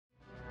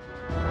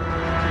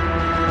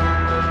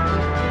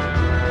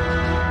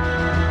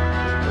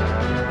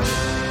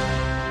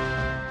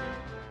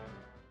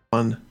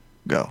one,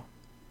 go.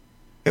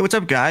 Hey, what's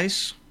up,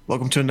 guys?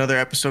 Welcome to another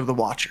episode of The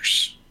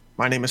Watchers.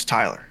 My name is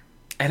Tyler.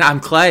 And I'm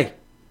Clay.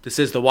 This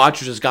is The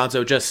Watchers, as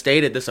Gonzo just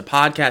stated. This is a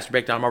podcast to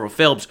break down Marvel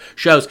films,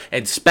 shows,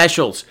 and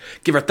specials.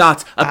 Give our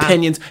thoughts,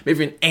 opinions,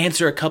 maybe even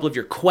answer a couple of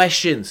your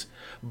questions.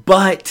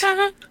 But,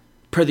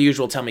 per the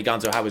usual, tell me,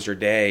 Gonzo, how was your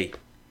day?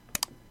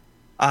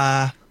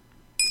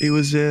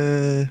 It's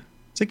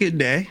a good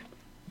day.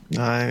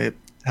 I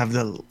have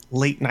the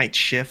late night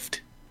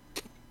shift.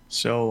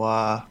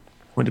 So,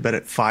 went to bed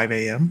at 5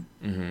 a.m.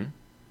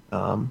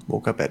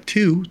 Woke up at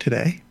 2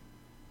 today.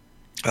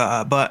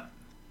 But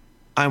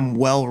I'm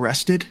well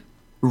rested,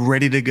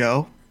 ready to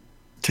go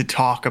to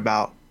talk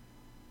about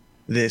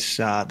this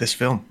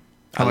film.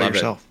 How about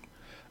yourself?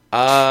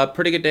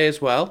 Pretty good day as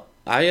well.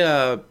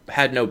 I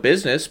had no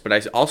business, but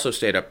I also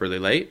stayed up really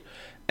late.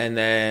 And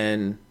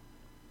then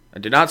I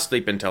did not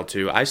sleep until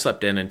 2. I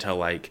slept in until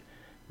like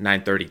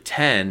 9:30,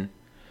 10.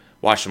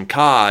 Watched some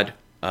COD.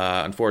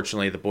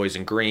 Unfortunately, the boys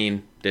in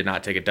green did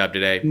not take a dub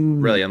today.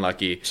 Really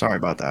unlucky. Sorry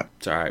about that.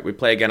 It's all right. We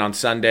play again on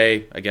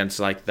Sunday against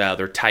like the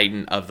other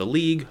titan of the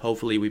league.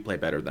 Hopefully we play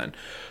better then.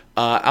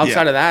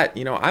 Outside of that,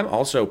 I'm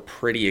also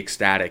pretty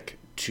ecstatic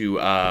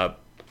to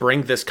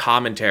bring this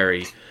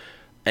commentary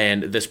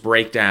and this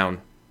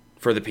breakdown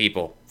for the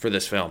people for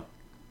this film.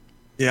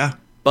 Yeah.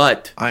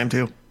 But I am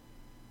too.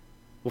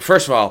 Well,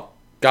 first of all,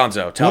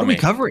 Gonzo, tell me. What are we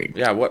covering?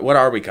 Yeah, what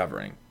are we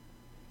covering?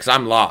 Because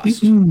I'm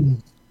lost.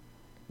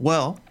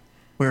 Well,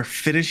 we're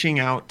finishing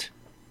out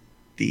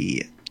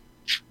the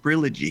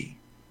trilogy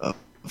of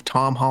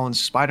Tom Holland's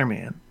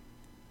Spider-Man,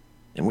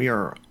 and we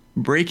are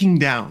breaking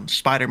down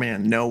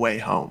Spider-Man No Way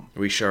Home.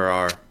 We sure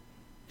are.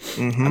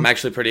 I'm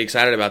actually pretty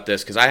excited about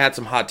this because I had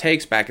some hot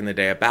takes back in the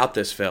day about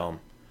this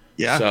film.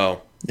 Yeah.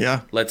 So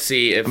yeah, let's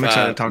see if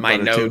my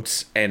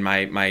notes and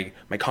my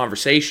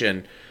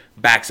conversation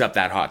backs up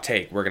that hot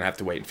take. We're gonna have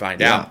to wait and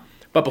find out.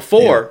 But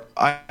before,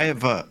 I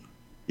have a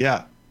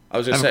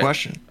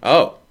question.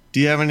 Oh, do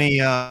you have any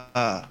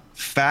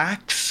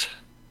facts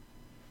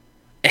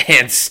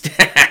and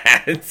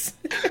stats?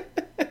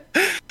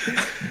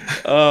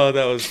 Oh,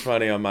 that was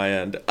funny on my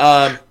end.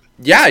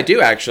 Yeah, I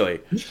do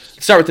actually.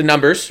 Start with the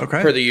numbers,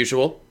 per the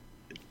usual.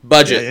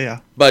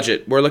 Budget.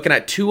 Budget. We're looking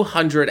at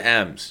 200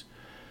 M's.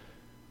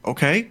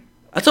 Okay.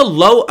 That's a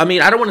low. I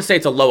mean, I don't want to say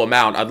it's a low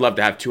amount. I'd love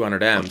to have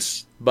 200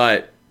 M's,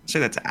 but I'd say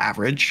that's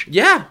average.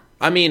 Yeah,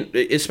 I mean,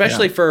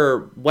 especially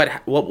for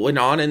what went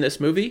on in this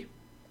movie,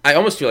 I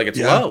almost feel like it's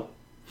low.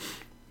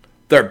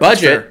 Their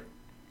budget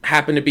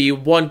happened to be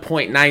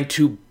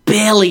 $1.92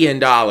 billion.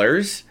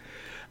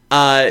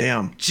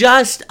 Damn.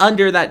 Just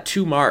under that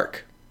 2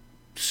 mark.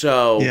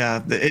 So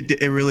yeah,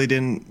 it really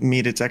didn't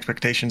meet its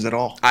expectations at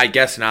all. I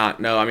guess not.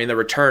 No, I mean the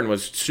return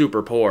was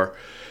super poor.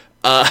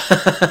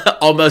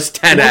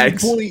 Almost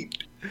 10x.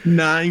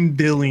 1.9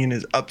 billion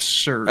is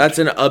absurd. That's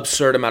an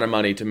absurd amount of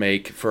money to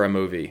make for a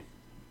movie.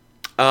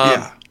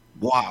 Yeah.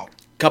 Wow.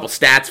 Couple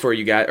stats for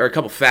you guys, or a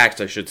couple facts,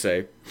 I should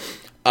say.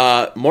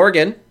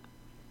 Morgan,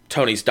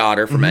 Tony's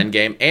daughter from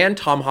Endgame, and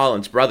Tom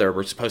Holland's brother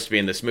were supposed to be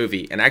in this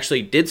movie and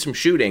actually did some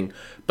shooting,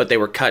 but they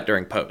were cut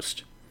during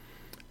post.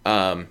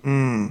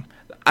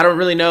 I don't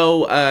really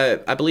know.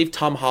 I believe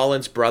Tom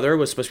Holland's brother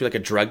was supposed to be like a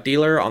drug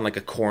dealer on like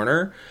a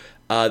corner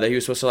that he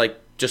was supposed to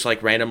just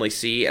randomly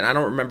see, and I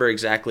don't remember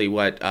exactly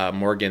what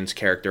Morgan's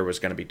character was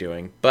going to be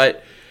doing.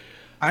 But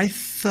I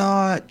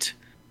thought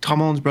Tom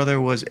Holland's brother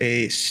was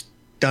a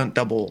stunt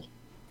double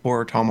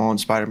for Tom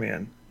Holland's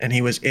Spider-Man, and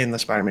he was in the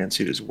Spider-Man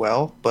suit as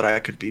well, but I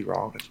could be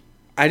wrong.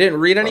 I didn't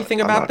read anything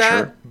about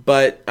that,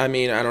 but I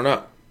mean, I don't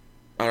know.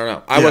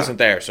 I wasn't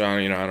there, so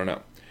I don't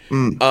know.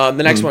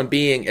 The next one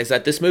being is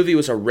that this movie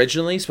was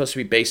originally supposed to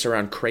be based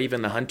around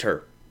Kraven the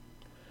Hunter.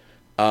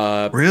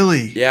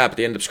 Really? Yeah, but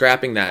they ended up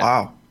scrapping that.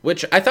 Wow.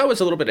 Which I thought was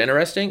a little bit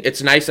interesting.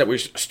 It's nice that we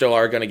still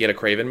are going to get a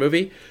Kraven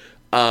movie.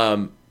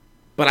 But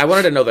I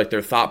wanted to know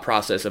their thought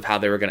process of how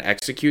they were going to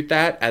execute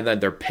that, and then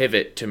their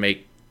pivot to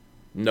make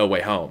No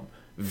Way Home.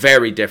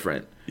 Very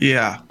different.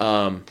 Yeah.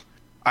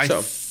 I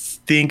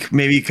think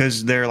maybe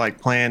because they're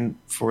planned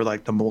for the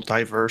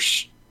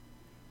multiverse,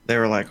 they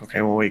were like,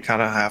 okay, well, we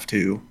kind of have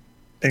to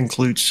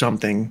include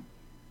something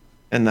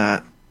in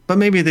that. But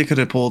maybe they could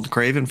have pulled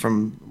Kraven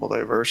from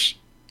multiverse.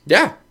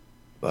 Yeah.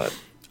 But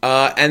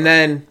and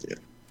then,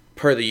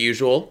 per the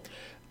usual,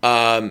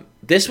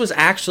 this was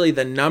actually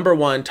the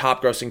 #1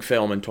 top-grossing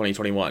film in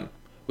 2021.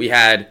 We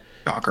had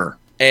shocker.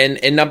 And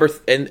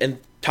in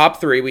top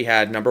 3, we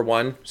had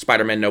 #1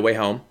 Spider-Man: No Way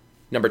Home,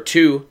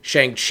 #2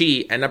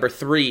 Shang-Chi, and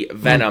 #3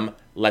 Venom: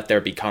 Let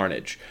There Be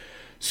Carnage.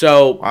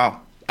 So,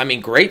 wow. I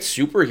mean, great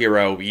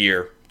superhero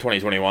year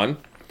 2021.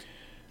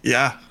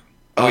 Yeah.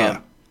 Oh yeah.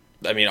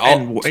 I mean,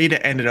 and way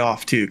to end it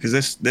off too,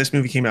 because this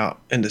movie came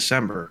out in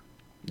December.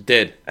 It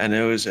did, and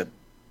it was a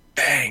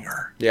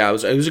banger. Yeah, it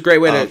was a great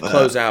way to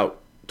close out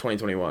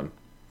 2021.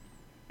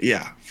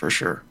 Yeah, for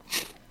sure.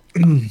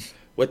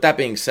 With that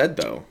being said,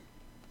 though,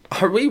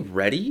 are we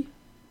ready?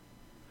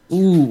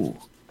 Ooh,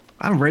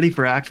 I'm ready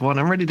for Act 1.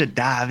 I'm ready to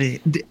dive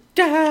in.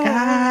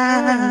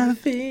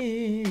 Dive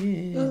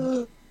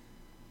in.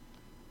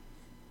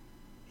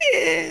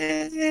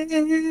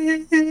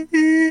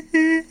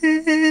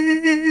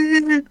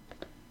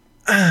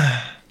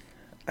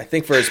 I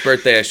think for his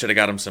birthday, I should have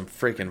got him some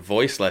freaking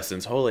voice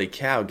lessons. Holy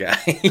cow, guy.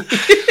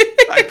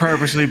 I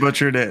purposely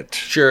butchered it.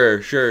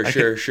 Sure.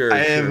 I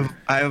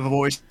have a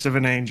voice of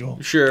an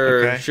angel.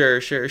 Sure. Okay? Sure.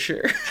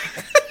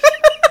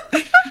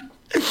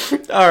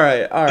 All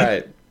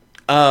right.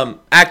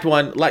 Act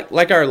 1,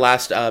 like our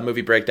last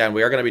movie breakdown,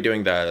 we are going to be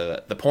doing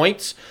the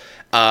points.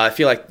 I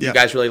feel like you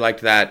guys really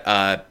liked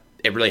that.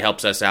 It really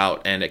helps us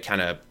out, and it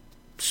kind of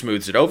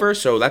smooths it over.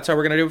 So that's how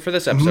we're going to do it for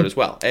this episode as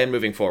well, and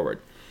moving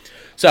forward.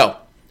 So,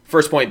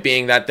 first point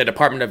being that the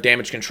Department of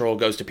Damage Control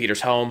goes to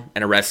Peter's home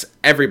and arrests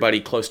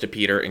everybody close to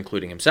Peter,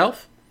 including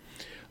himself.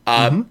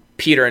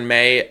 Peter and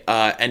May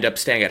end up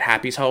staying at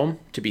Happy's home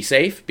to be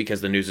safe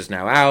because the news is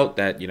now out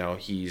that,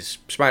 he's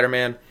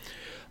Spider-Man.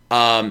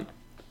 Him,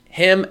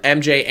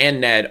 MJ,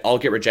 and Ned all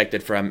get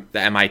rejected from the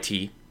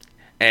MIT.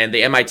 And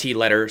the MIT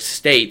letter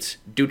states,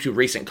 due to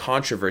recent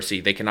controversy,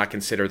 they cannot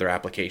consider their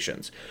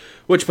applications,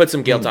 which puts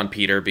some guilt on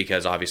Peter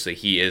because obviously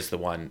he is the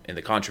one in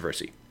the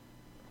controversy.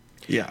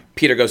 Yeah.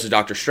 Peter goes to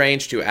Doctor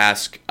Strange to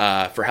ask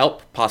for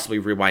help, possibly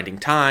rewinding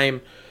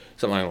time,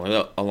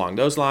 something along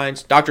those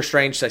lines. Doctor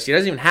Strange says he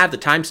doesn't even have the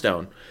time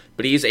stone,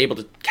 but he is able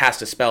to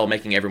cast a spell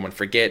making everyone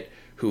forget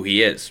who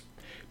he is.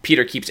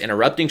 Peter keeps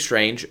interrupting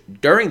Strange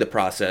during the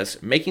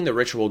process, making the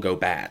ritual go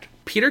bad.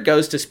 Peter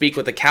goes to speak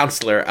with a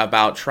counselor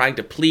about trying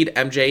to plead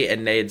MJ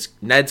and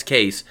Ned's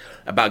case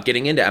about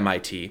getting into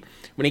MIT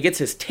when he gets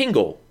his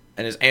tingle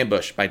and is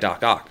ambushed by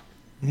Doc Ock.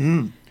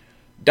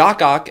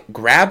 Doc Ock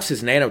grabs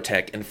his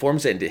nanotech and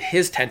forms it into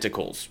his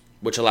tentacles,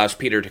 which allows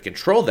Peter to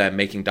control them,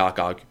 making Doc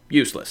Ock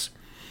useless.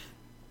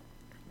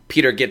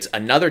 Peter gets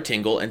another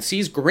tingle and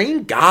sees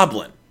Green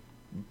Goblin,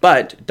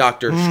 but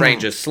Doctor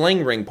Strange's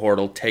sling ring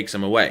portal takes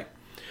him away.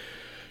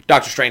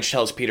 Doctor Strange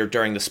tells Peter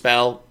during the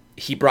spell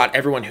he brought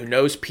everyone who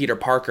knows Peter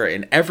Parker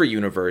in every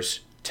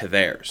universe to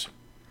theirs.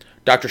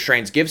 Doctor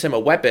Strange gives him a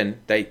weapon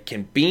that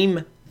can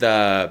beam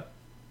the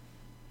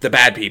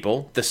bad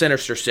people, the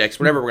Sinister Six,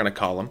 whatever we're going to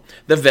call them,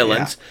 the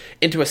villains,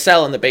 into a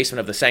cell in the basement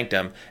of the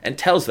Sanctum and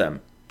tells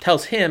him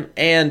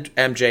and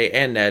MJ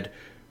and Ned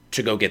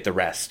to go get the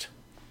rest.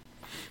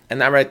 And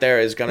that right there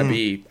is going to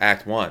be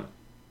Act 1.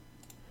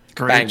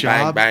 Great bang,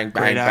 job. Bang,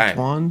 Great Act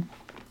 1.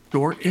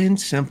 Short and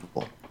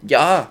simple.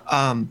 Yeah.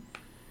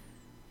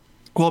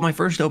 Well, my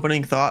first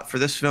opening thought for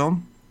this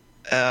film,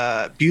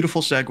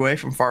 beautiful segue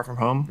from Far From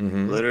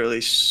Home.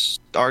 Literally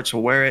starts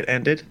where it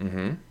ended.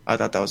 I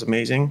thought that was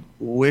amazing.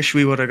 Wish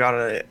we would have got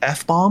an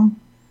F-bomb.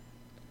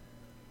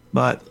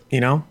 But,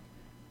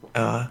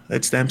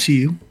 it's the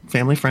MCU.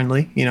 Family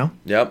friendly,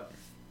 Yep.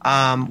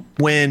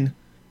 When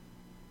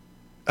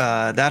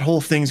that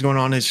whole thing's going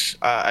on, his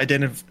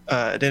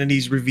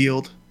identity's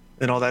revealed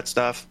and all that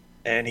stuff,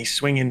 and he's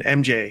swinging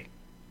MJ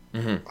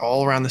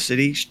all around the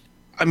city.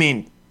 I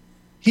mean,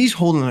 he's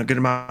holding a good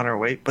amount of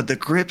weight, but the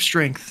grip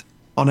strength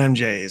on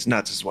MJ is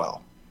nuts as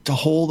well. To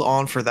hold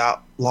on for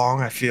that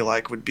long, I feel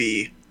like would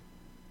be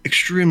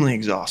extremely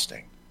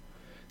exhausting.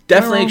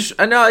 Definitely,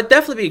 it'd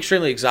definitely be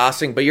extremely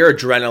exhausting, but your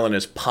adrenaline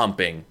is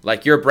pumping.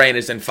 Like, your brain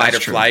is in fight or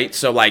flight,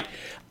 so, like,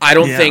 I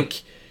don't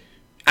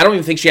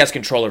even think she has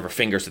control of her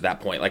fingers at that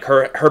point. Like,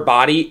 her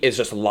body is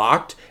just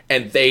locked,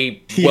 and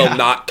they will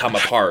not come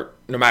apart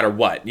no matter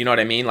what. You know what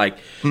I mean? Like,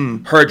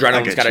 her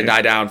adrenaline's got to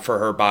die down for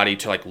her body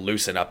to, like,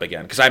 loosen up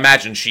again. Because I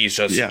imagine she's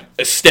just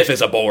as stiff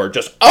as a board.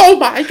 Just, oh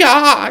my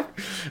God!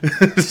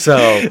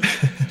 So...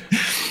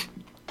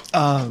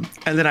 and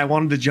then I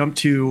wanted to jump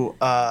to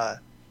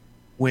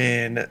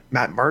when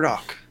Matt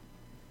Murdock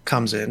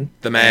comes in.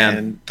 The man.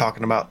 And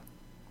talking about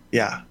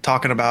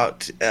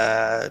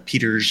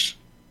Peter's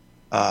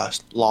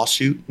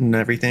lawsuit and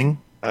everything.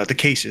 The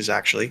cases,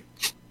 actually.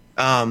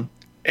 And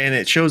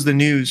it shows the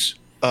news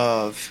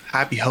of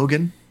Happy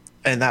Hogan,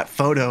 and that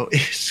photo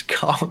is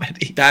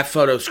comedy. That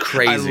photo's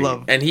crazy.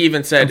 And he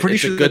even said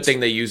it's a good thing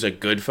they use a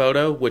good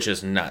photo, which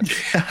is nuts.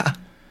 Yeah.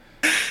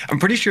 I'm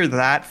pretty sure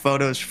that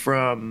photo's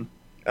from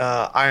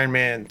Iron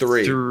Man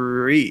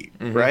 3,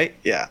 right?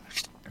 Yeah.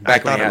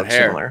 Back when he had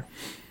hair. Similar.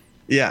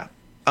 Yeah.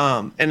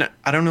 And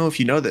I don't know if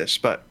you know this,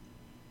 but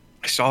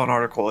I saw an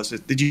article.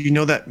 Did you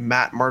know that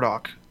Matt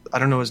Murdock, I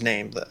don't know his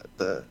name,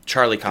 the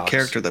Charlie Cox, the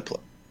character that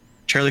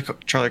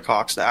Charlie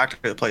Cox, the actor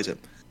that plays it,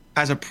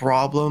 has a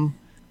problem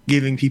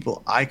giving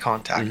people eye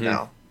contact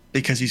now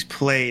because he's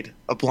played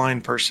a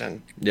blind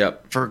person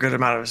for a good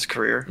amount of his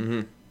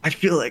career. I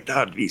feel like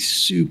that would be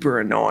super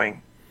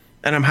annoying,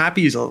 and I'm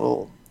happy he's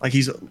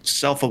he's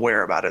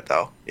self-aware about it,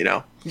 though.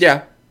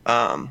 Yeah.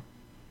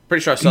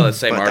 Pretty sure I saw that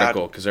same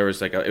article because there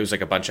was it was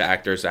a bunch of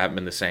actors that haven't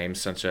been the same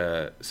since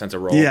a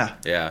role. Yeah.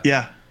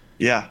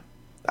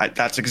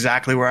 That's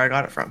exactly where I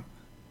got it from.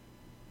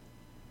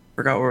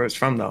 Forgot where it was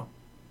from, though.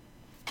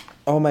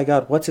 Oh my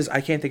God, what's his? I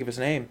can't think of his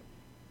name.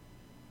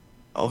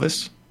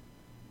 Elvis?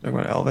 Talking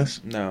about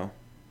Elvis? No.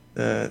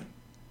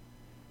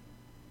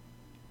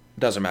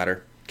 Doesn't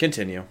matter.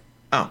 Continue.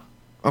 Oh,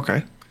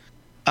 okay.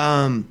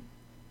 I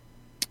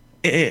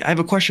have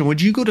a question.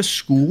 Would you go to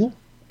school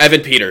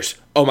Evan Peters.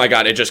 Oh my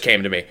God, it just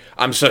came to me.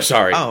 I'm so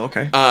sorry. Oh,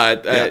 okay.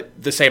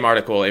 The same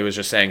article, it was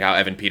just saying how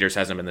Evan Peters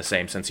hasn't been the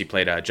same since he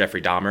played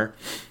Jeffrey Dahmer.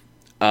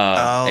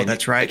 And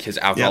that's right. Like his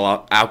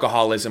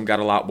alcoholism got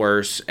a lot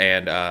worse,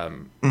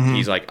 and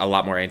he's like a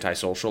lot more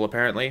antisocial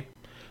apparently,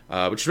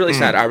 which is really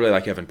sad. I really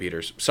like Evan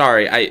Peters.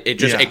 Sorry,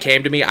 it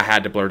came to me. I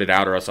had to blurt it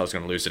out, or else I was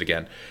going to lose it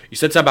again. You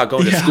said something about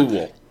going to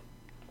school.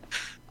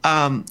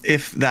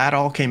 If that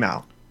all came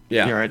out,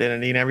 your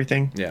identity and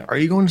everything, are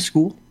you going to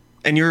school?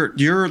 And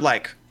you're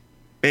like,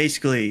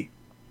 basically,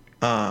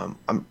 I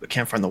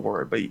can't find the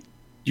word, but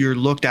you're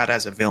looked at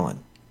as a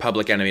villain.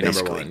 Public enemy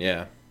basically. number one,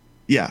 yeah.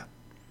 Yeah.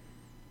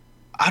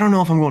 I don't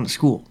know if I'm going to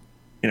school,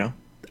 I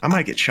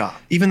might get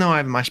shot. Even though I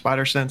have my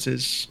spider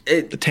senses,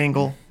 the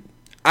tangle.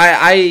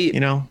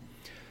 The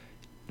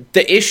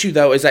issue,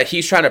 though, is that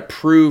he's trying to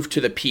prove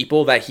to the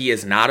people that he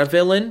is not a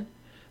villain.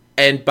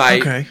 And by,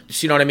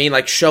 you know what I mean?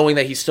 Like, showing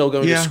that he's still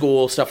going to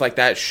school, stuff like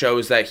that,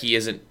 shows that he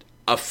isn't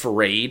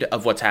afraid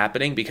of what's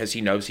happening because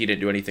he knows he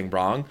didn't do anything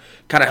wrong.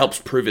 Kind of helps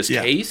prove his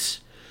case.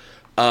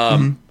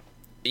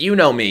 You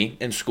know me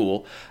in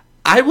school.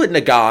 I wouldn't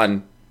have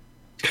gone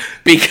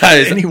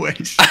because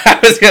anyways, I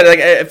was gonna, like,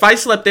 if I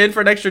slept in for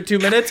an extra 2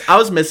 minutes, I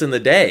was missing the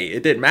day.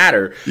 It didn't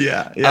matter.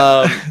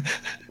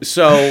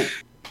 So,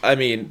 I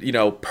mean,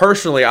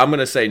 personally, I'm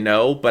gonna say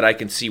no, but I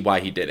can see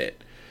why he did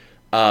it.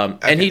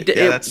 And he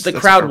did. The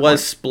crowd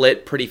was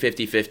split pretty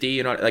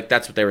 50-50. Like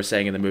that's what they were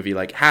saying in the movie.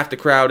 Like half the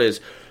crowd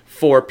is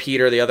for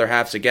Peter, the other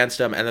half's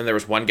against him. And then there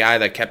was one guy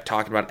that kept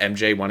talking about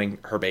MJ wanting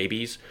her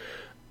babies.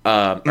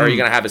 Are you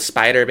gonna have his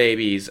spider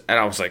babies? And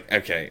I was like,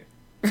 okay.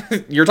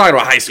 You're talking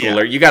about high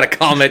schooler. You got to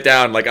calm it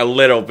down like a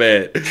little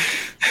bit.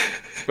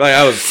 Like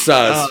I was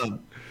sus.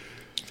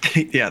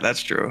 Yeah,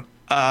 that's true.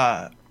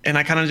 And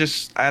I kind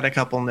of I had a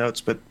couple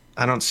notes, but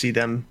I don't see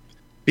them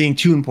being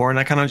too important.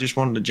 I kind of just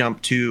wanted to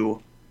jump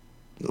to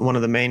one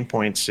of the main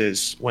points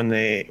is when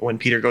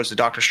Peter goes to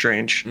Doctor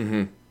Strange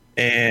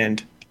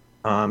and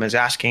is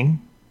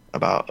asking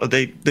about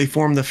they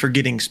form the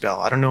forgetting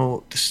spell. I don't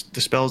know what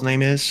the spell's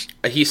name is.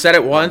 He said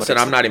it once, and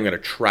I'm not even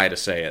going to try to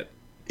say it.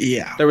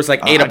 Yeah. There was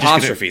like 8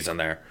 apostrophes in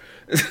there.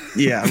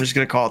 Yeah, I'm just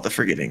going to call it the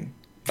forgetting.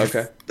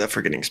 Okay. The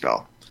forgetting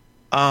spell.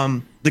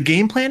 The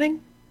game planning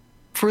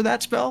for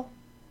that spell,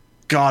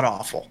 god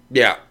awful.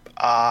 Yeah.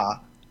 I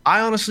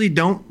honestly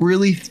don't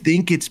really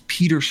think it's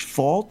Peter's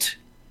fault.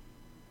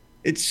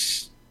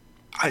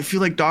 I feel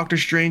like Doctor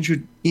Strange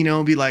would,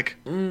 be like,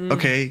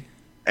 okay,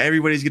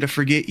 everybody's going to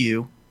forget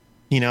you.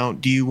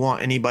 Do you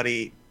want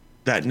anybody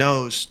that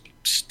knows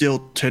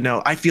still to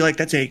know? I feel like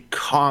that's a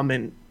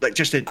common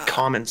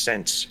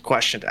sense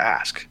question to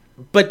ask.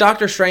 But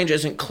Doctor Strange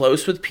isn't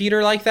close with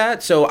Peter like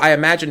that, so I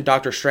imagine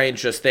Doctor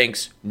Strange just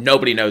thinks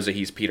nobody knows that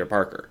he's Peter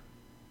Parker.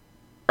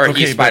 Or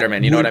he's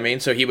Spider-Man, you know what I mean?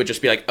 So he would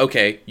just be like,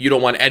 okay, you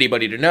don't want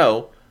anybody to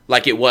know,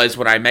 like it was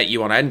when I met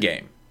you on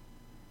Endgame,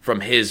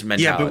 from his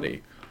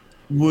mentality.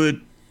 Yeah, but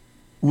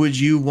would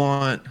you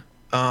want...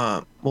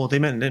 well, they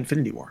meant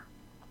Infinity War.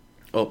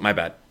 Oh, my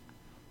bad.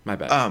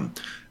 No,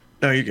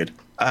 you're good.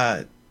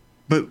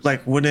 But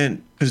like,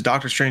 because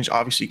Doctor Strange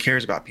obviously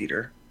cares about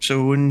Peter,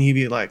 so wouldn't he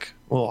be like,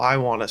 well, I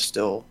want to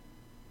still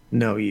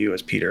know you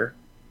as Peter,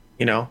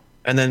 And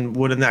then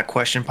wouldn't that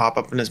question pop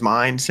up in his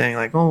mind saying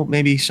like, oh,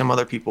 maybe some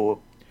other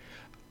people.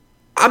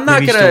 I'm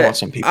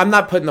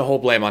not putting the whole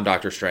blame on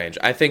Doctor Strange.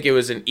 I think it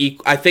was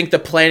I think the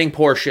planning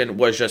portion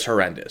was just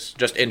horrendous,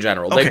 just in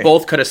general. Okay. They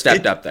both could have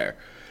stepped up there.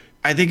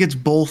 I think it's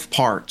both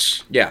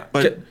parts. Yeah.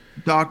 But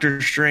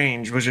Doctor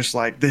Strange was just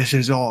like, this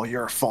is all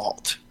your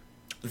fault.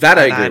 That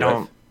I agree with.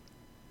 Don't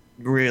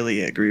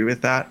really agree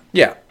with that.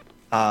 Yeah.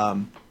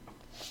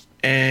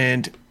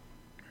 And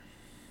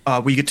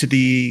we get to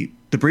the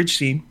bridge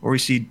scene where we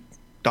see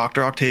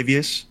Dr.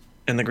 Octavius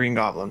and the Green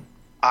Goblin.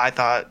 I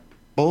thought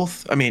we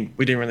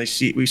didn't really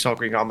we saw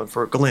Green Goblin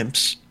for a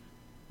glimpse,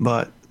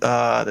 but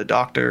the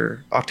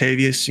Dr.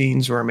 Octavius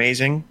scenes were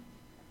amazing.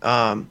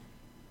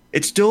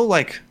 It's still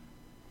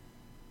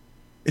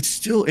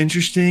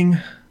interesting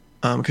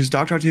because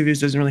Dr. Octavius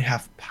doesn't really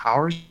have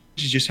powers.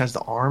 He just has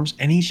the arms,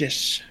 and he's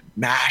just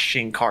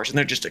smashing cars, and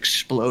they're just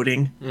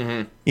exploding.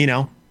 Mm-hmm.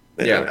 Yeah.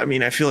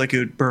 I feel like it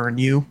would burn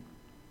you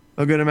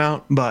a good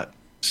amount, but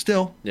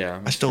still,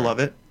 I still love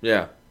it.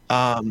 Yeah.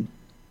 And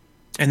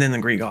then the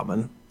Green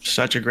Goblin,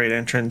 such a great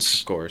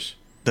entrance. Of course.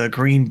 The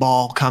green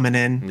ball coming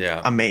in,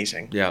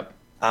 amazing. Yep.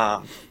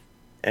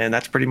 And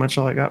that's pretty much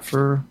all I got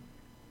for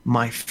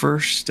my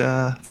first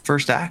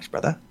act,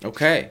 brother.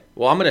 Okay.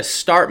 Well, I'm going to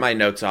start my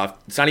notes off.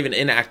 It's not even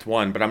in Act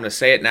 1, but I'm going to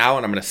say it now,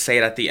 and I'm going to say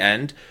it at the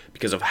end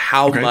because of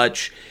how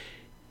much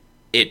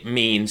it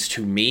means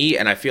to me,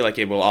 and I feel like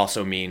it will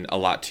also mean a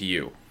lot to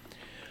you.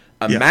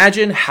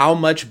 Imagine how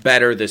much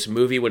better this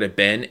movie would have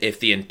been if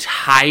the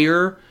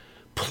entire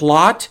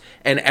plot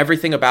and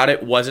everything about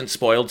it wasn't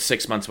spoiled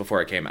 6 months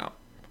before it came out.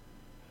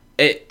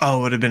 It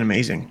would have been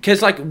amazing.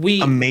 Because,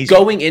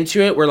 going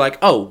into it, we're like,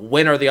 oh,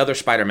 when are the other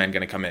Spider-Men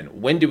going to come in?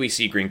 When do we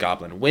see Green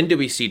Goblin? When do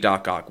we see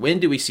Doc Ock? When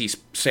do we see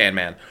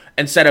Sandman?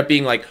 Instead of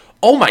being like,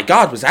 oh my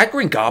God, was that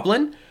Green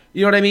Goblin?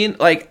 You know what I mean?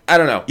 Like, I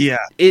don't know. Yeah.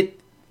 It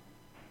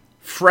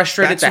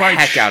frustrated the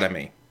heck out of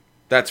me.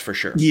 That's for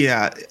sure.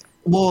 Yeah.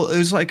 Well, it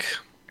was like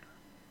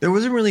there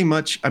wasn't really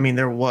much. I mean,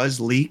 there was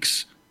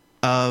leaks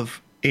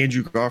of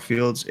Andrew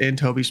Garfield's and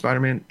Toby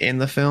Spider-Man in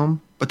the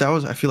film, but that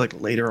was, I feel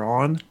like, later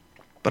on.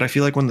 But I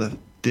feel like when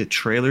the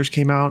trailers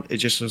came out, it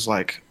just was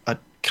like a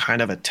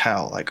kind of a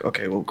tell. Like,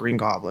 okay, well, Green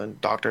Goblin,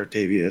 Dr.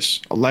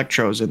 Octavius,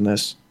 Electro's in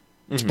this.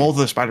 Mm-hmm. Both of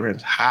the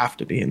Spider-Mans have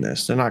to be in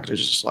this. They're not going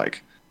to just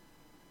like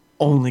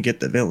only get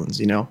the villains,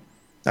 you know?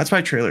 That's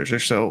why trailers are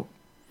so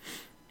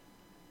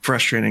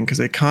frustrating, because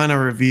they kind of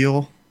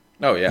reveal,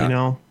 you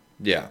know,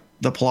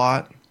 the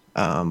plot.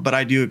 But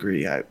I do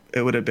agree.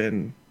 It would have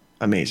been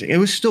amazing. It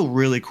was still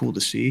really cool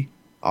to see,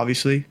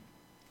 obviously.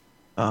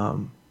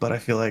 But I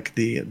feel like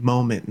the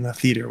moment in the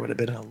theater would have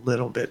been a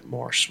little bit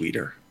more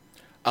sweeter.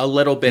 A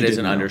little bit is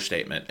an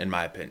understatement, in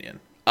my opinion.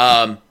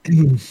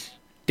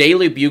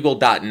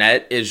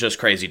 DailyBugle.net is just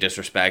crazy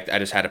disrespect. I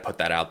just had to put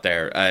that out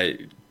there.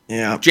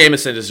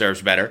 Jameson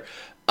deserves better.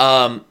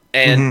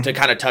 And to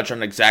kind of touch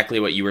on exactly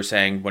what you were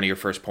saying, one of your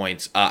first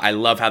points, I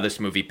love how this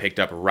movie picked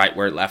up right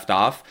where it left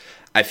off.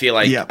 I feel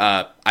like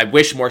I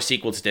wish more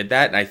sequels did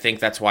that, and I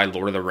think that's why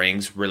Lord of the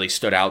Rings really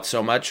stood out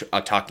so much,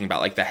 talking about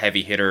like the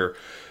heavy hitter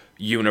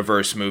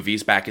universe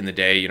movies back in the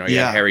day. You know, you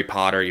had Harry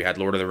Potter, you had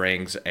Lord of the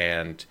Rings,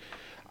 and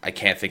I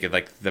can't think of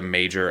like the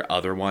major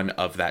other one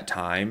of that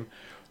time.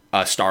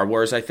 Star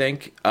Wars, I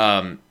think.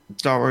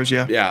 Star Wars,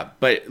 yeah. Yeah,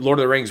 but Lord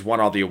of the Rings won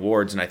all the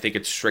awards, and I think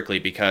it's strictly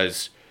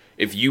because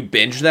if you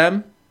binge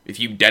them, if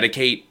you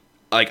dedicate,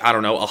 like, I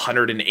don't know,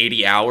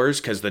 180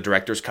 hours, because the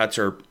director's cuts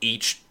are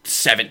each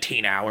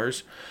 17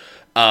 hours,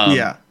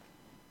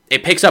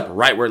 it picks up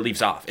right where it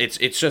leaves off.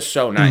 It's just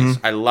so nice.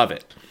 I love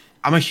it.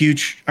 I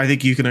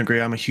think you can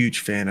agree, I'm a huge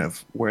fan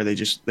of where they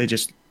just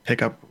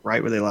pick up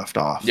right where they left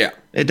off. Yeah.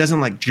 It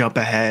doesn't, like, jump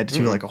ahead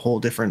to, like, a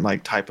whole different,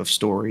 like, type of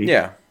story.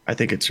 Yeah. I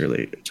think it's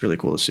really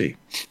cool to see.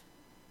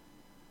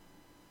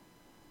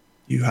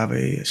 You have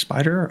a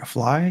spider, a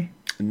fly?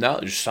 No,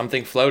 just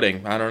something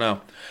floating. I don't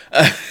know.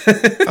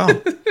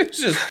 It's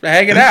just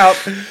hanging out.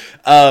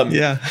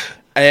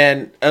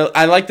 And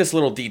I like this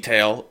little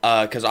detail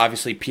because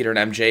obviously Peter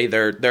and MJ,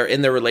 they're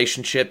in their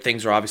relationship.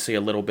 Things are obviously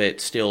a little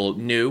bit still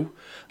new.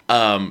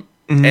 And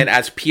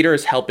as Peter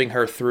is helping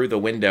her through the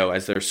window,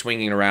 as they're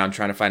swinging around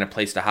trying to find a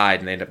place to hide,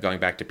 and they end up going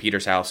back to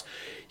Peter's house,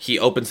 he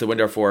opens the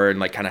window for her and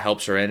like kind of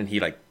helps her in, and he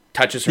like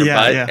touches her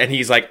butt, and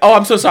he's like, "Oh,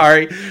 I'm so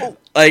sorry."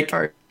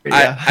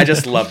 I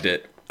just loved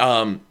it.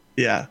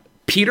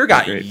 Peter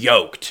got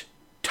yoked.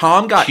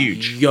 Tom got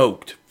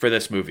yoked for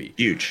this movie.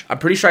 Huge. I'm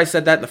pretty sure I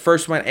said that in the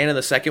first one and in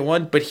the second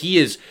one, but he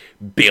is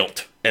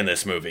built in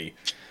this movie.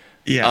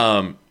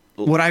 Yeah.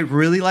 What I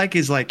really like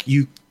is like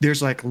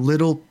there's like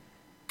little,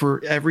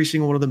 for every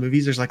single one of the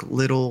movies, there's like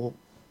little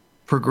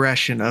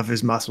progression of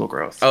his muscle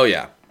growth. Oh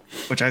yeah.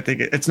 Which I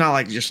think it's not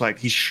like just like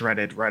he's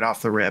shredded right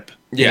off the rip.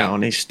 You know,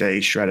 and he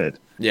stays shredded.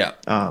 Yeah.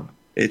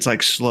 It's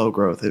like slow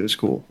growth. It was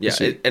cool. Yeah.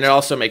 And it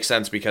also makes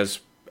sense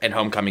because in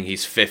Homecoming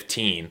he's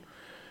 15.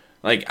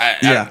 Like,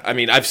 I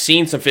mean, I've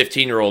seen some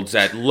 15-year-olds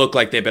that look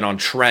like they've been on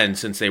trend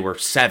since they were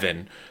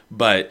 7,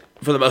 but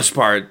for the most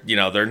part, you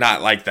know, they're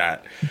not like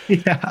that.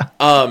 Yeah.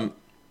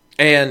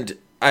 And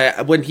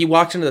when he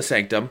walked into the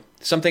sanctum,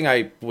 something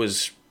as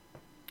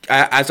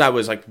I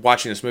was like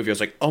watching this movie, I was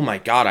like, oh my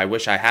God, I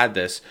wish I had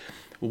this.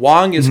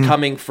 Wong is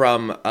coming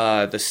from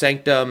the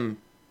sanctum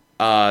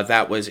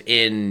that was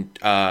in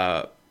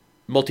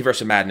Multiverse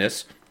of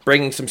Madness,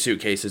 bringing some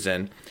suitcases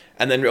in,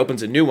 and then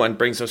opens a new one,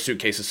 brings those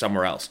suitcases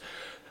somewhere else.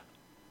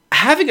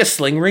 Having a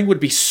sling ring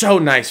would be so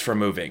nice for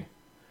moving.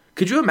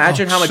 Could you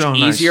imagine how much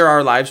easier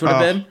our lives would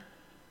have been?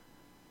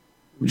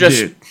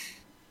 Just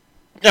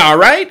all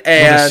right,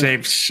 and would have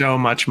saved so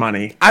much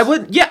money. I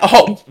would,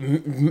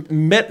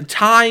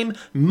 time,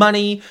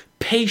 money,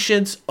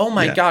 patience. Oh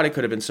my God, it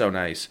could have been so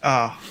nice.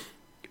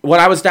 When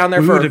I was down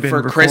there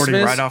for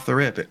Christmas, right off the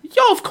rip.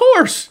 Of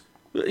course.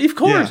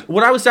 Yeah.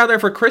 When I was down there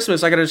for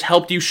Christmas, I could have just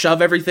helped you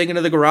shove everything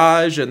into the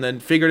garage and then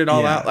figured it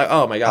all out. Like,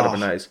 oh my God, it'd be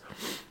nice.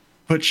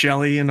 Put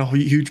Shelly in a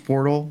huge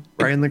portal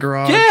right in the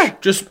garage. Yeah,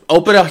 just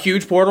open a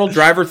huge portal,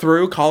 drive her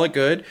through, call it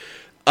good.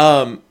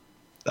 That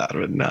would have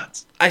been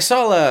nuts. I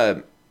saw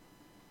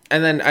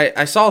and then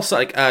I saw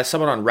like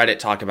someone on Reddit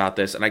talk about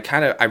this, and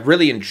I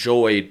really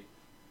enjoyed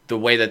the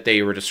way that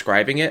they were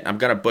describing it. I'm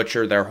gonna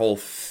butcher their whole,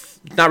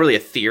 not really a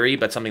theory,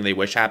 but something they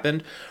wish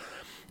happened.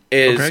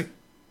 And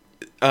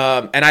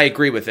I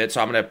agree with it, so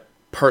I'm gonna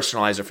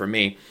personalize it for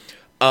me.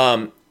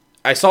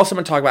 I saw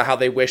someone talk about how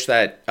they wish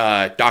that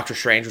Doctor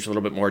Strange was a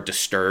little bit more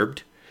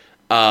disturbed.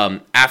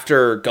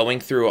 After going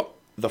through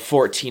the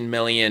 14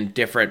 million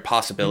different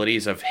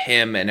possibilities of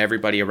him and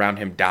everybody around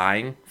him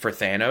dying for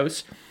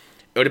Thanos,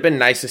 it would have been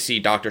nice to see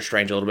Doctor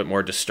Strange a little bit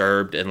more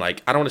disturbed and,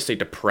 like, I don't want to say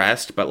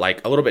depressed, but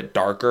like a little bit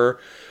darker,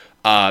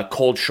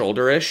 cold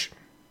shoulder-ish.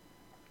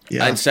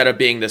 Yeah. Instead of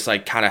being this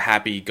like kind of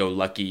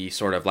happy-go-lucky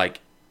sort of like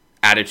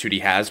attitude he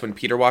has when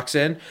Peter walks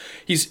in.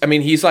 He's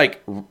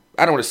like,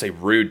 I don't want to say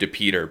rude to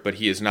Peter, but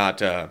he is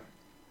not,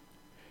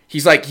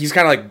 he's kind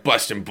of like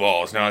busting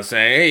balls, you know what I'm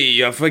saying?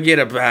 Hey, forget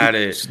about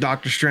it. It's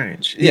Doctor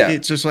Strange. Yeah.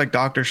 It's just like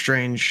Doctor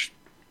Strange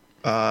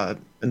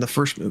in the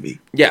first movie.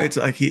 Yeah. It's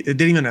like it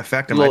didn't even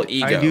affect him. Little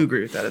ego. I do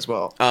agree with that as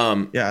well.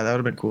 Yeah, that would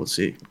have been cool to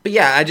see. But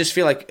yeah, I just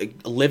feel like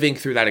living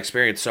through that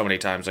experience so many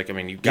times, like, I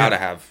mean, you gotta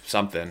have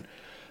something.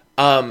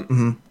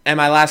 And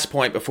my last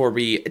point before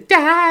we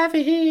dive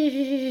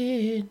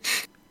in,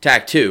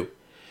 Act 2.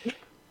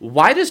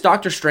 Why does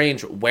Doctor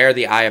Strange wear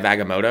the Eye of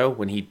Agamotto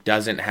when he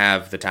doesn't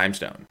have the Time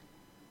Stone?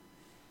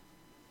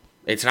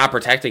 It's not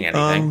protecting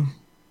anything.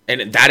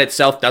 And that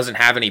itself doesn't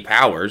have any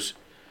powers.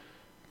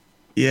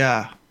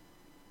 Yeah.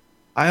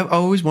 I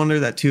always wonder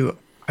that too.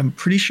 I'm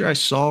pretty sure I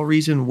saw a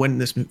reason when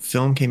this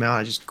film came out.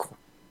 I just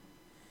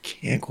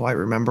can't quite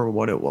remember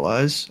what it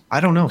was.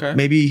 I don't know. Okay.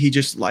 Maybe he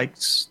just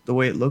likes the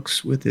way it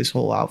looks with his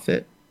whole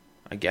outfit.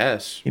 I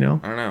guess. You know?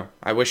 I don't know.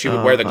 I wish he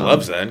would wear the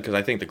gloves then, because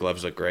I think the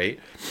gloves look great.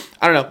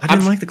 I don't know. I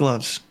didn't like the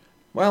gloves.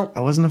 Well,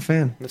 I wasn't a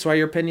fan. That's why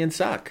your opinions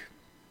suck,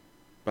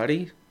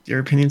 buddy. Your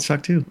opinions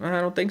suck too. I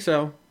don't think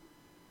so.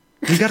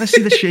 We got to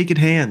see the shaking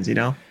hands, you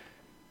know?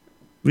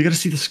 We got to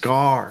see the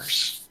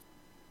scars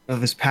of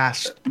his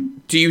past.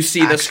 Do you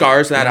see the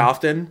scars that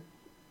often?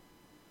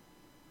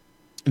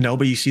 No,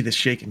 but you see the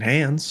shaking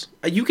hands.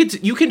 You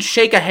can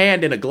shake a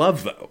hand in a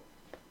glove, though.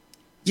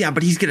 Yeah,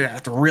 but he's going to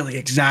have to really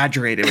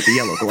exaggerate it with the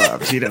yellow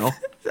gloves, you know?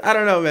 I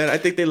don't know, man. I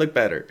think they look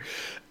better.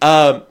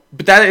 But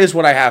that is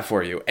what I have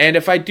for you. And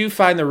if I do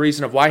find the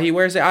reason of why he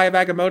wears the Eye of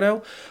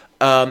Agamotto,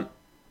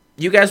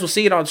 you guys will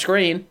see it on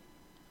screen.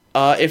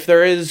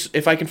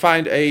 If I can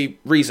find a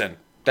reason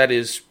that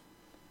is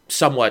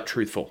somewhat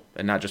truthful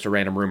and not just a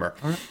random rumor.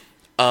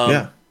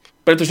 Yeah.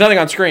 But if there's nothing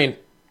on screen,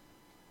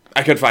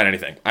 I couldn't find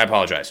anything. I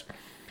apologize.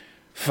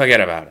 Forget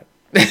about it.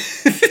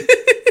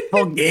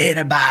 Forget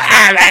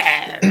about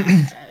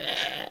it.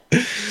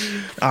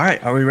 All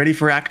right. Are we ready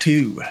for Act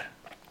 2?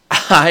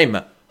 I'm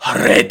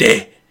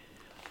ready.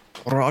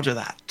 Roger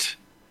that.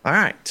 All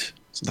right.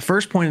 So the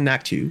first point in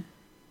Act 2,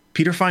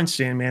 Peter finds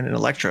Sandman and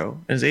Electro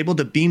and is able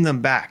to beam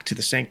them back to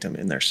the Sanctum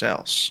in their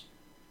cells.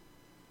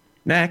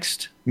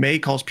 Next, May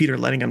calls Peter,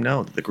 letting him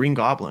know that the Green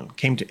Goblin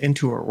came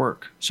into her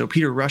work, so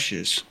Peter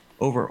rushes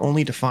over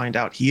only to find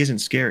out he isn't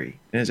scary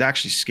and is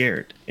actually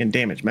scared and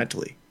damaged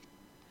mentally.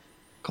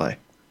 Clay.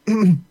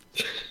 If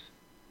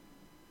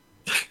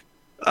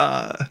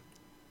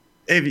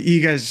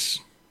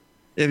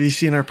you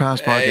seen our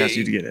past podcast,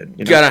 you'd get it.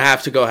 You know? Gonna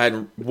have to go ahead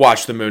and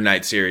watch the Moon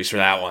Knight series for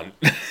that one.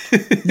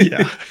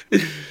 Yeah.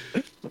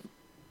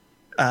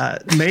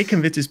 May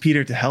convinces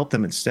Peter to help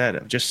them instead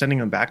of just sending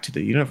them back to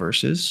the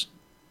universes.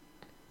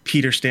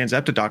 Peter stands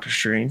up to Doctor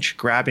Strange,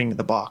 grabbing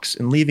the box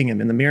and leaving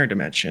him in the mirror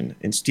dimension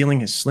and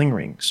stealing his sling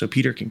ring so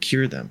Peter can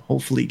cure them,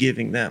 hopefully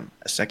giving them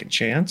a second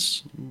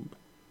chance.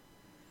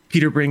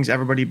 Peter brings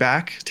everybody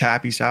back to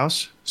Happy's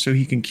house so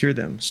he can cure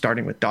them,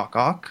 starting with Doc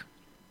Ock.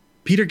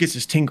 Peter gets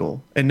his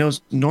tingle and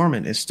knows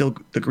Norman is still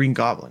the Green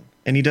Goblin,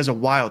 and he does a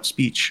wild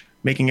speech,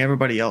 making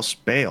everybody else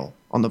bail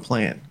on the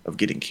plan of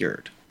getting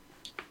cured.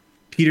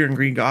 Peter and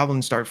Green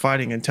Goblin start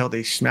fighting until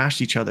they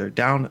smash each other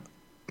down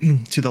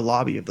to the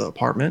lobby of the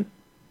apartment.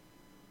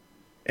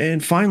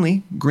 And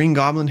finally, Green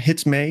Goblin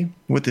hits May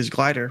with his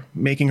glider,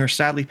 making her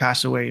sadly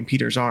pass away in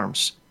Peter's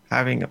arms,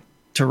 having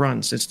to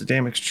run since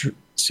damage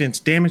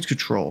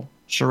control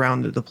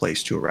surrounded the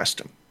place to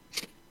arrest him.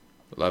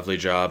 Lovely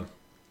job.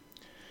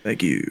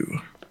 Thank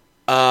you.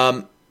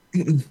 The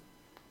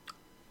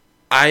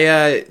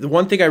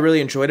one thing I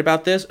really enjoyed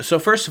about this, so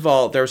first of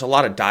all, there was a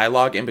lot of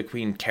dialogue in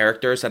between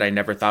characters that I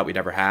never thought we'd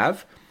ever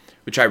have,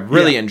 which I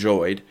really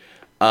enjoyed.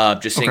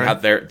 Just seeing how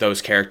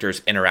those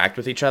characters interact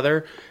with each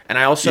other. And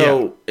I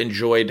also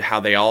enjoyed how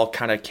they all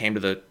kind of came to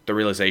the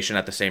realization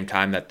at the same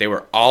time that they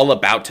were all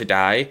about to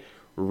die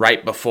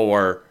right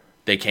before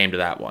they came to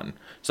that one.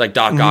 It's like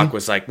Doc Ock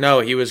was like, no,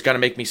 he was going to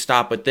make me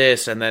stop with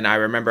this. And then I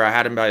remember I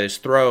had him by his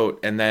throat.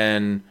 And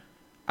then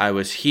I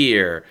was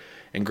here.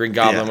 And Green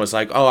Goblin was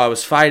like, oh, I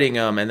was fighting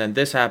him. And then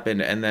this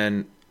happened. And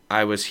then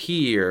I was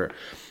here.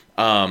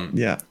 And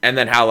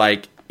then how,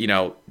 like, you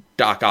know,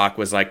 Doc Ock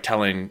was like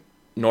telling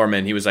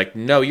Norman, he was like,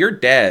 no, you're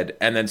dead.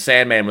 And then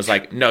Sandman was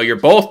like, no, you're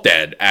both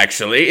dead,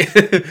 actually.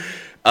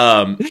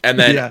 And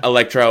then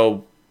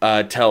Electro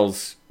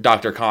tells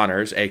Dr.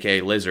 Connors,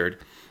 a.k.a. Lizard.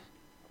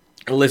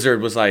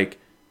 Lizard was like,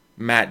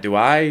 Matt, do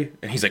I?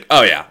 And he's like,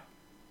 oh, yeah.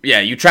 Yeah,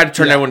 you tried to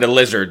turn everyone into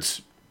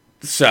lizards.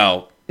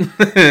 So, he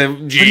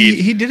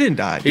didn't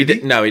die, did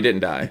he? No, he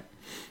didn't die.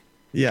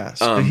 Yes,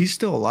 but he's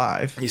still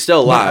alive. He's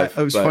still alive.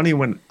 It was funny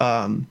when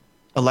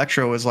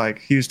Electro was like,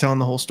 he was telling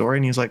the whole story,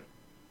 and he was like,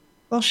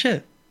 oh,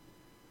 shit.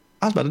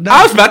 I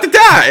was about to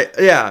die.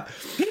 Yeah.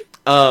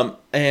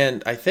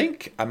 And I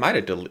think I might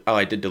have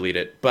I did delete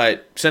it.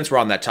 But since we're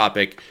on that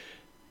topic,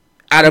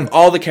 out of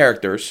all the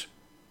characters,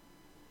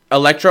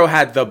 Electro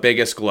had the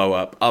biggest glow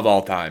up of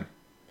all time.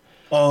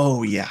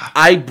 Oh, yeah.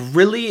 I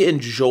really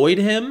enjoyed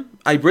him.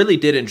 I really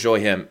did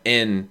enjoy him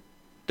in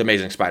The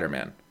Amazing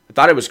Spider-Man. I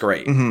thought it was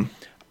great.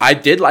 I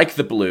did like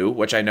the blue,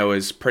 which I know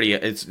is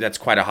that's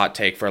quite a hot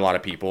take for a lot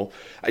of people.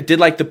 I did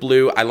like the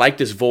blue. I liked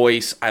his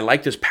voice. I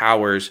liked his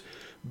powers.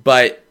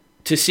 But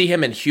to see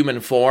him in human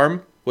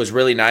form was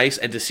really nice,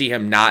 and to see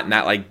him not in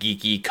that like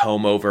geeky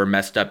comb over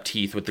messed up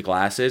teeth with the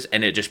glasses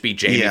and it just be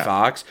Jamie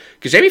Foxx,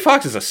 because Jamie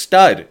Foxx is a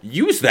stud.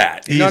 Use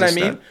that. You know what I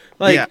mean?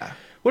 Like,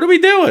 what are we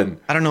doing?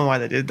 I don't know why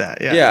they did that.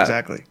 Yeah,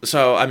 exactly.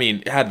 So, I mean,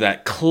 it had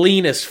that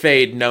cleanest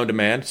fade known to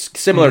man,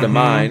 similar to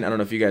mine. I don't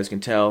know if you guys can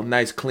tell.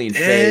 Nice clean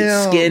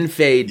fade, skin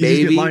fade, baby.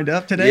 Did you get lined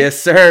up today?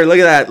 Yes, sir. Look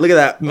at that. Look at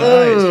that.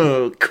 Nice.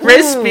 Ooh,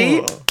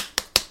 crispy.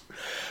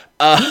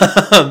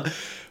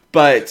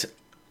 But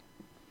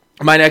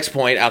my next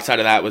point outside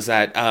of that was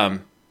that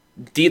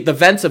the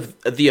events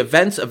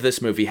of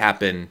this movie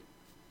happen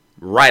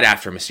right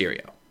after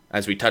Mysterio,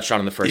 as we touched on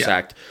in the first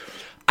act.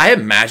 I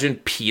imagine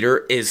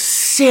Peter is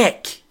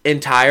sick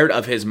and tired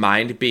of his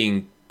mind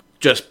being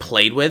just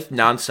played with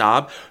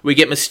nonstop. We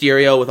get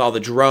Mysterio with all the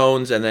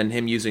drones, and then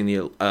him using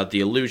the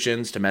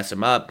illusions to mess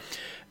him up.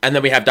 And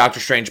then we have Doctor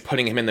Strange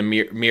putting him in the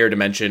mirror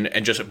dimension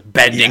and just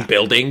bending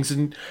buildings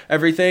and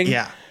everything.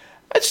 Yeah.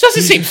 It just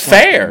doesn't seem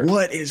fair. Like,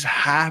 what is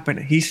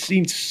happening? He's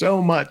seen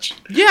so much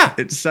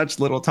in such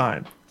little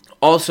time.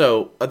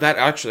 Also, that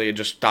actually, I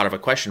just thought of a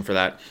question for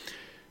that.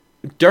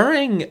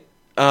 During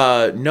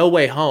No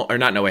Way Home, or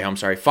not No Way Home,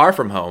 sorry, Far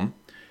From Home.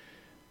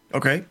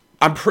 Okay.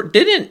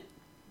 Didn't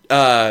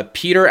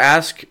Peter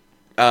ask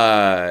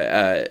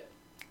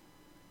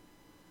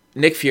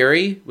Nick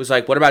Fury, was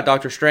like, what about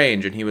Doctor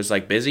Strange? And he was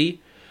like,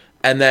 busy.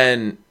 And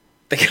then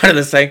they go to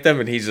the Sanctum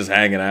and he's just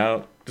hanging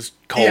out, just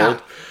cold.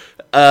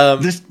 Yeah.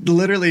 This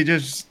literally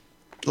just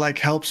like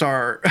helps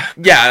our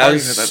that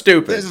was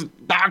stupid. This is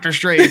Doctor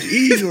Strange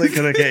easily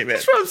could have came in.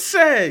 That's what I'm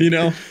saying. You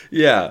know?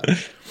 Yeah.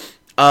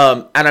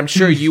 And I'm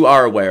sure you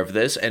are aware of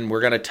this, and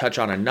we're going to touch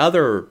on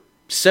another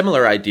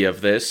similar idea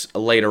of this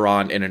later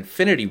on in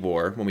Infinity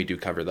War when we do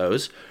cover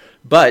those.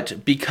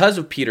 But because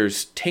of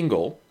Peter's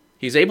tingle,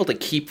 he's able to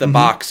keep the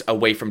box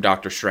away from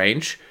Doctor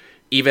Strange,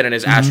 even in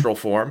his astral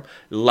form.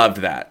 Loved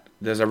that.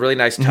 There's a really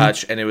nice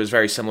touch, and it was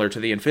very similar to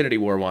the Infinity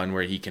War one,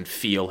 where he can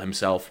feel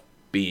himself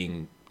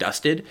being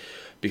dusted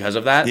because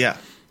of that. Yeah.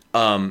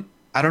 I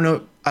don't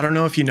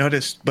know if you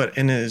noticed, but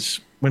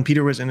when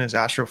Peter was in his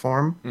astral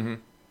form,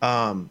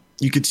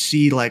 you could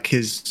see like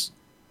his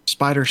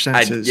spider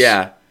senses.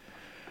 Like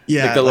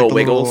the little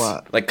wiggles,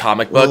 like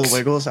comic books. Little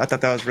wiggles. I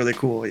thought that was really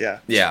cool. Yeah.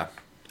 Yeah.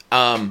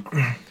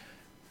 And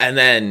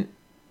then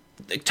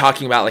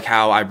talking about like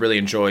how I really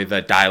enjoy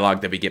the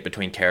dialogue that we get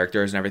between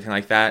characters and everything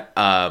like that.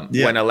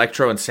 When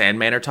Electro and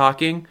Sandman are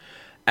talking,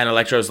 and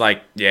Electro's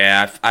like,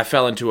 I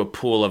fell into a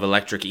pool of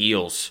electric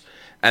eels.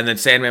 And then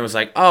Sandman was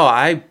like, oh,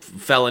 I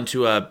fell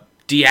into a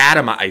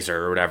deatomizer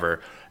or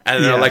whatever.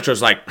 And then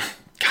Electro's like,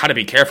 gotta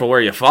be careful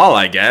where you fall,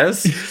 I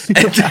guess.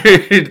 And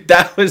dude,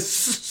 that was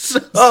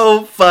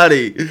so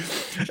funny.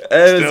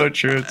 So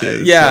true,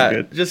 dude. Yeah,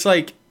 so just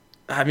like,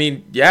 I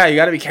mean, you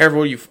gotta be careful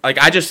where you, like,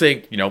 I just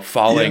think,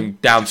 falling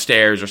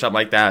downstairs or something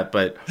like that,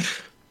 but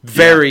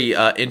very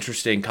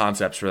interesting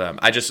concepts for them.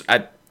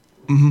 I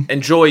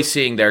enjoy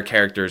seeing their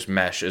characters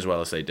mesh as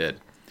well as they did.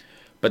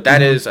 But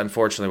that is,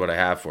 unfortunately, what I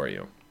have for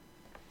you.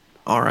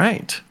 All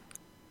right.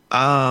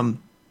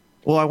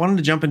 Well, I wanted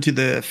to jump into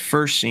the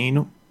first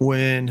scene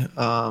when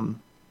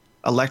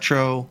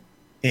Electro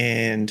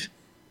and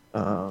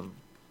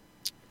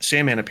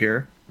Sandman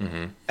appear.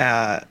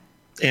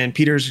 And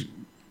Peter's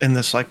in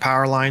this like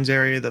power lines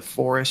area, the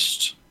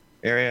forest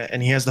area,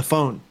 and he has the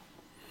phone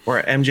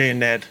where MJ and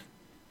Ned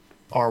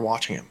are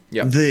watching him.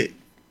 Yeah.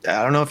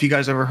 I don't know if you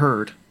guys ever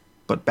heard,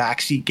 but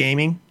backseat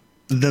gaming,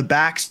 the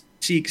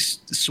backseat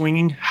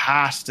swinging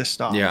has to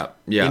stop. Yeah.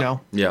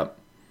 Yeah.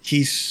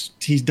 He's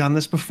done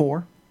this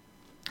before.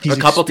 A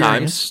couple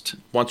times,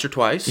 once or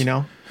twice.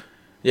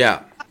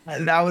 Yeah.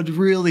 That would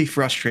really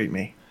frustrate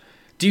me.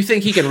 Do you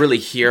think he can really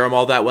hear him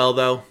all that well,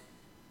 though?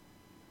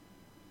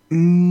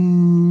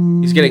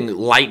 He's getting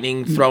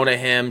lightning thrown at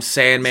him.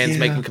 Sandman's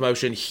making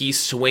commotion. He's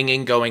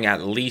swinging, going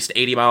at least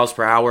 80 miles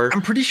per hour.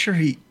 I'm pretty sure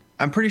he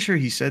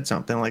said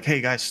something like,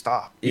 "Hey guys,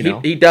 stop."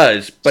 He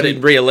does, but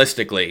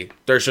realistically,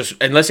 there's just,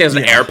 unless he has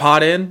an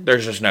AirPod in,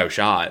 there's just no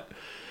shot.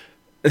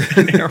 But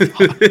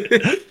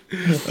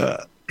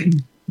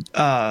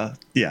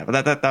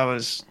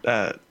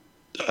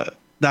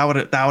that would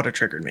have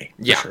triggered me.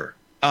 For sure.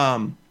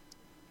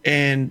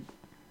 And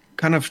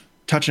kind of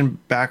touching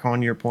back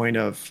on your point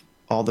of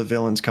all the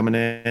villains coming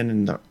in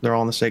and they're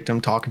all in the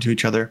sanctum talking to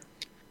each other.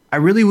 I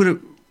really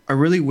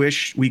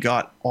wish we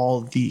got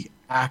all the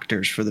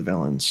actors for the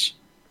villains,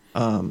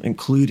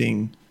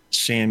 including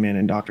Sandman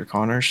and Dr.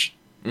 Connors.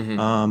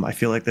 I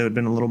feel like there would have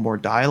been a little more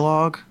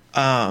dialogue.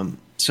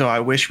 So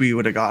I wish we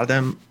would have got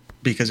them,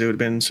 because it would have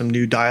been some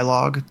new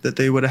dialogue that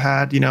they would have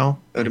had, It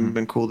would have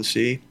been cool to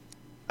see.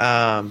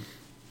 And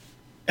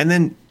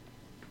then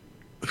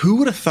who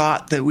would have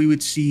thought that we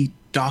would see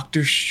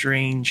Doctor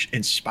Strange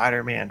and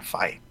Spider-Man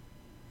fight?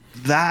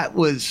 That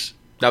was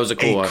a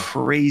cool one.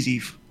 Crazy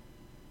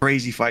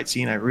fight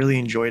scene. I really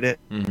enjoyed it.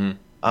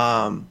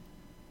 I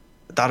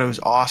thought it was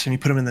awesome. You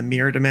put him in the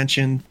mirror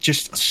dimension.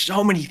 Just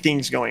so many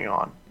things going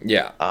on.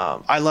 Yeah.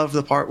 I love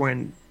the part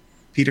when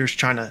Peter's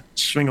trying to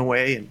swing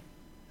away and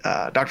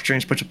Doctor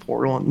Strange puts a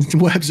portal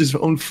and webs his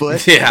own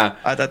foot. Yeah.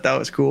 I thought that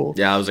was cool.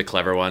 Yeah, that was a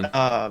clever one.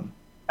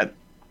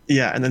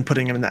 Yeah, and then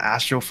putting him in the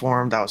astral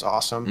form, that was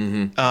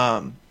awesome.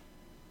 Mm-hmm.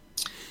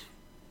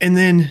 And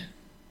then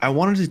I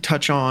wanted to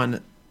touch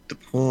on the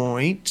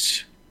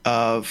point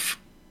of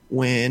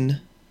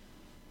when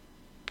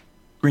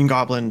Green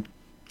Goblin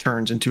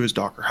turns into his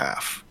darker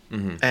half.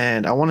 Mm-hmm.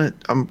 And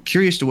I'm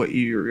curious to what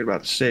you're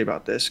about to say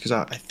about this, because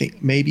I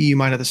think maybe you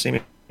might have the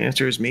same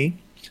answer as me.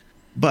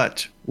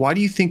 But why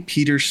do you think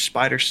Peter's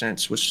spider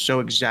sense was so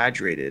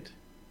exaggerated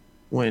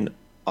when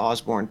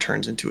Osborn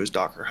turns into his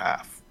darker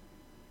half?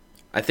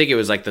 I think it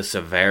was like the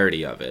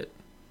severity of it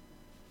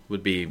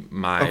would be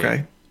my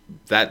Okay.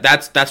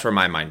 That's where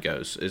my mind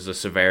goes, is the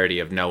severity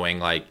of knowing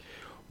like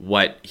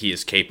what he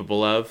is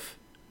capable of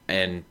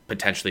and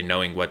potentially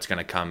knowing what's going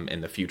to come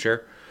in the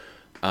future.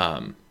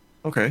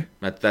 Okay.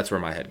 That's where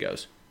my head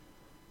goes.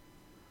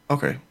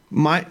 Okay.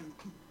 My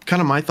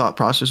thought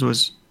process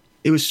was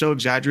it was so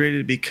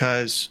exaggerated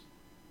because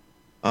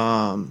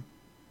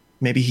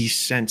maybe he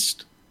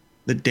sensed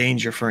the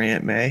danger for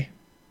Aunt May.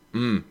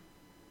 In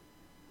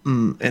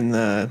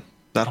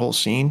that whole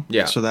scene.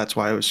 Yeah. So that's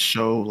why it was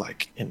so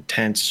like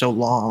intense, so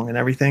long and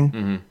everything.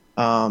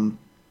 Mm-hmm.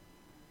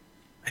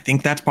 I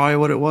think that's probably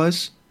what it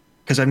was,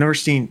 because I've never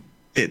seen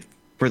it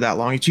for that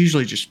long. It's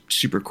usually just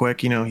super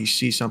quick. You know, he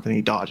sees something,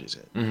 he dodges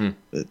it. Mm-hmm.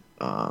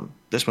 But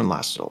this one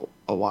lasted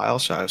a while,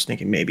 so I was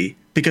thinking maybe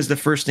because the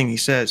first thing he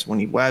says when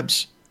he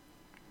webs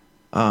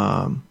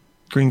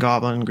Green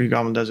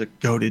Goblin does a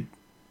goaded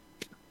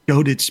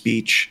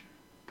speech,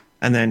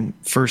 and then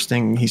first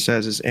thing he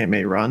says is Aunt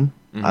May run.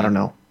 Mm-hmm. I don't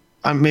know.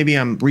 Maybe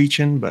I'm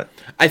reaching, but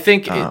I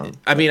think, I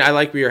mean, I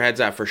like where your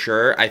head's at for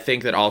sure. I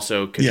think that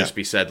also could Yeah. just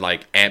be said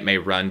like Aunt May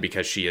run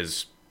because she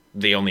is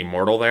the only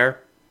mortal there.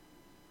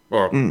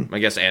 Or I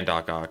guess and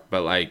Doc Ock,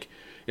 but like,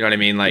 you know what I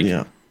mean? Like,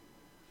 yeah.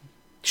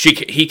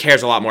 he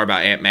cares a lot more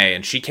about Aunt May,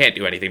 and she can't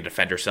do anything to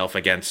defend herself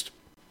against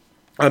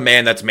a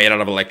man that's made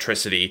out of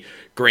electricity,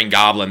 Green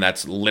Goblin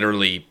that's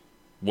literally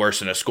worse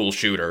than a school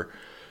shooter,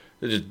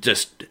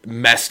 just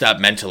messed up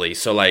mentally.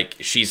 So like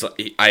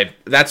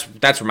that's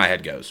where my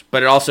head goes.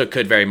 But it also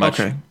could very much,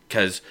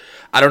 because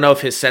I don't know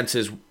if his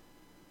senses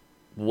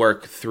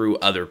work through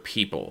other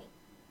people.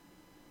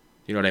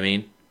 You know what I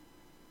mean?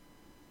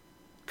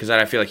 Because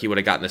I feel like he would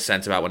have gotten the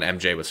sense about when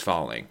MJ was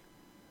falling.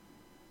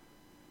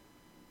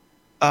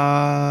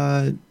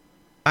 I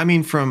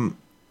mean, from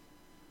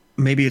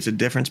maybe it's a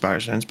different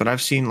spider sense, but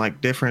I've seen like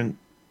different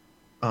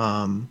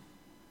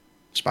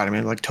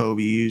Spider-Man, like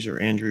Toby's or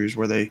Andrew's,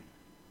 where they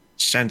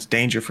sense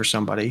danger for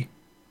somebody,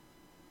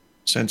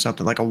 sense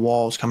something like a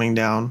wall's coming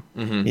down,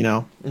 you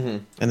know,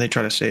 and they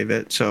try to save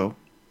it. So,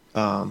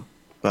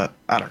 but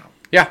I don't know.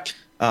 Yeah.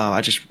 I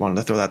just wanted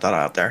to throw that thought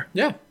out there.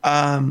 Yeah.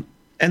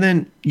 And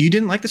then you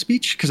didn't like the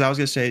speech? Because I was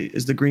going to say,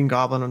 is the Green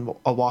Goblin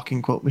a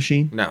walking quote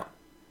machine? No.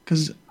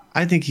 Because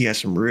I think he has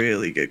some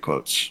really good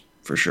quotes,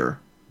 for sure.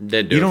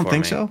 Did do You it don't for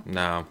think me. so?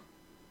 No.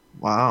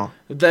 Wow.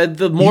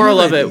 The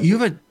moral of it... You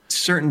have a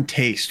certain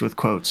taste with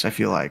quotes, I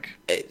feel like.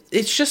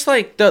 It's just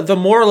like the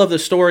moral of the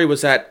story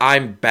was that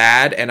I'm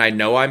bad and I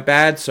know I'm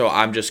bad, so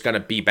I'm just going to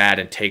be bad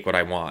and take what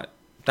I want.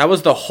 That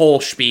was the whole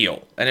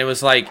spiel. And it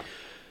was like,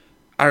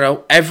 I don't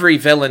know, every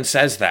villain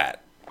says that.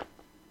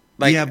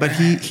 Like, yeah, but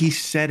he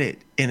said it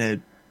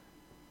in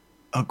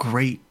a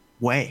great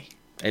way.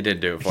 It did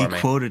do it for me.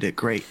 He quoted it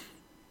great.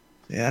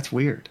 Yeah, that's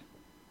weird.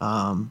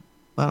 But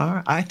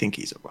I think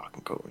he's a rock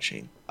and quote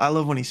machine. I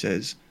love when he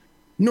says,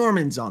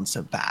 "Norman's on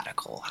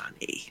sabbatical,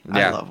 honey."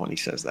 Yeah. I love when he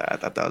says that. I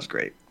thought that was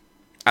great.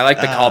 I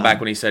like the callback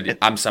when he said,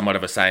 "I'm somewhat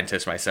of a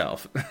scientist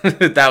myself."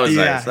 That was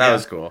nice. That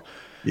was cool.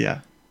 Yeah.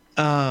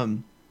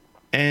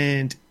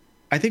 And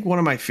I think one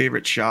of my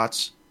favorite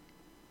shots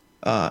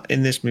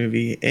in this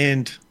movie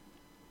and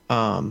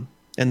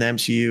in the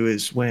MCU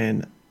is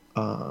when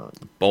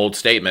bold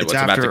statement.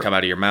 What's about to come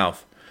out of your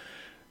mouth?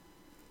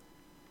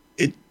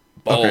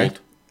 Bold. Okay.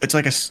 It's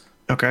like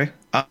okay.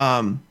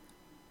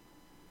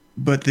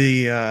 But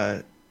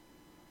it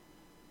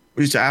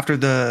was after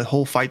the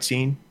whole fight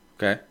scene.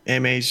 Okay.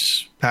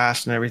 AMA's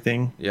passed and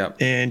everything. Yep.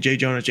 And J.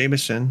 Jonah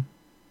Jameson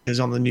is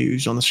on the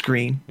news on the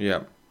screen.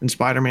 Yep. And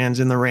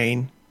Spider-Man's in the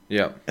rain.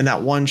 Yep. And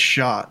that one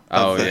shot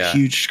of the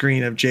huge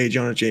screen of J.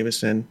 Jonah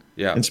Jameson.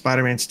 Yep. And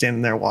Spider-Man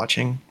standing there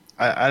watching.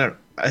 I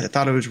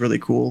thought it was really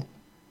cool.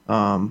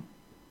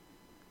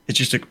 It's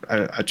just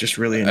I just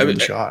really enjoyed the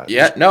shot.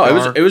 Yeah, no,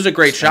 it was a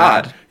great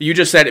shot. You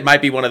just said it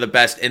might be one of the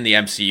best in the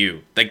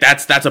MCU. Like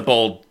that's a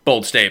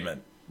bold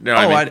statement. You know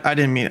what I mean? I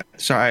didn't mean it.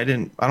 Sorry, I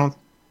didn't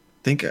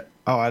think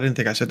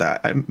I said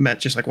that. I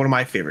meant just like one of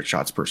my favorite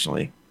shots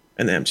personally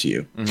in the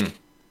MCU.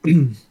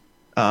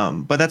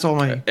 But that's all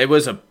my. It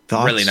was a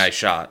thoughts. Really nice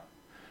shot.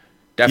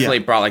 Definitely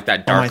brought like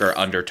that darker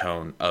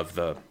undertone of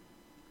the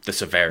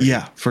severity.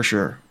 Yeah, for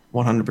sure,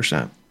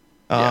 100%.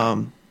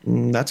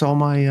 That's all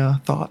my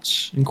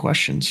thoughts and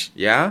questions.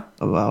 Yeah,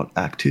 about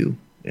Act 2.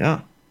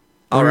 Yeah,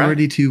 all right.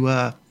 Ready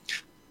to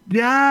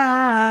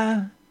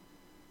dive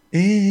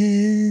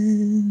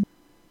in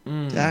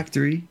Act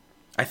 3.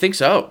 I think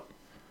so.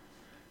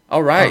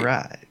 All right. All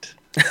right.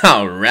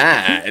 All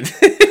right.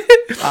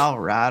 All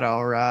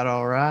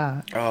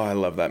right. Oh, I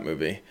love that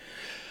movie.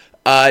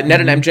 Ned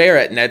and MJ are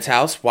at Ned's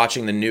house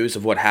watching the news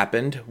of what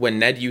happened when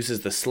Ned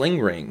uses the sling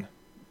ring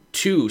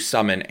to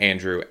summon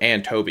Andrew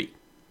and Toby.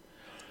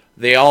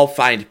 They all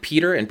find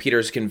Peter, and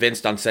Peter's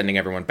convinced on sending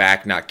everyone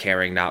back, not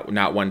caring, not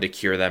wanting to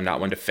cure them, not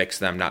wanting to fix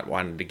them, not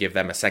wanting to give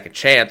them a second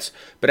chance.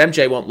 But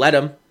MJ won't let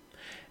him,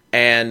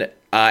 and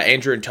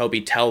Andrew and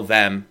Toby tell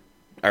them,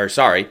 but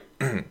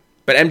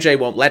MJ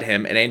won't let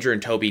him, and Andrew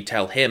and Toby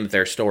tell him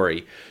their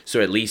story,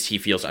 so at least he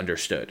feels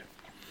understood,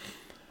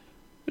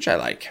 which I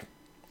like.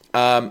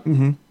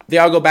 They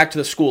all go back to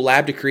the school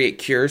lab to create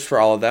cures for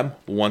all of them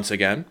once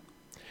again.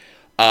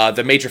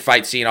 The major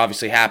fight scene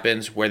obviously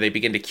happens where they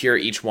begin to cure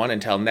each one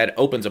until Ned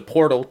opens a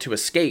portal to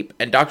escape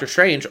and Doctor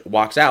Strange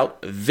walks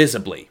out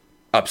visibly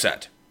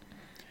upset.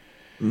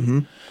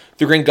 The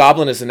Green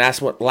Goblin is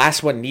the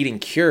last one needing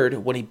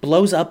cured when he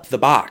blows up the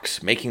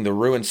box, making the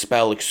ruined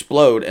spell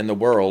explode in the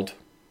world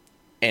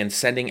and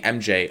sending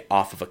MJ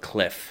off of a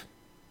cliff.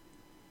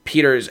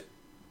 Peter is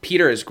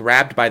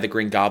grabbed by the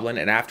Green Goblin,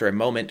 and after a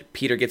moment,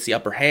 Peter gets the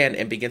upper hand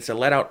and begins to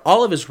let out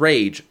all of his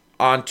rage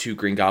onto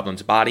Green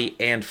Goblin's body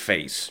and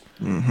face.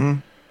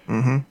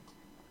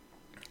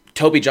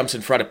 Toby jumps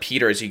in front of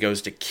Peter as he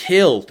goes to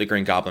kill the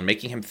Green Goblin,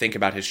 making him think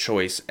about his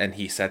choice, and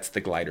he sets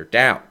the glider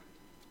down.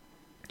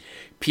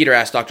 Peter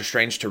asks Doctor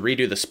Strange to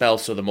redo the spell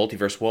so the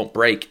multiverse won't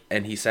break,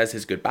 and he says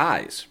his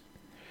goodbyes.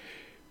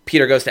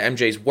 Peter goes to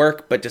MJ's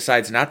work, but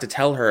decides not to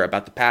tell her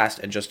about the past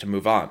and just to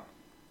move on.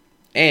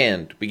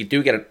 And we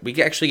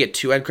actually get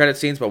 2 end credit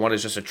scenes, but one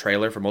is just a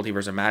trailer for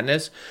Multiverse of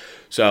Madness.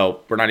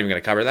 So we're not even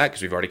going to cover that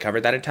because we've already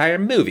covered that entire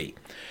movie.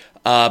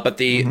 But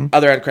the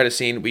other end credit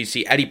scene, we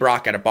see Eddie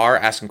Brock at a bar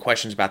asking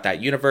questions about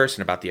that universe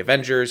and about the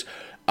Avengers.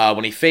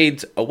 When he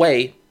fades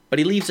away, but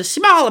he leaves a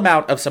small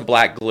amount of some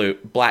black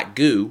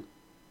goo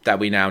that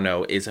we now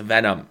know is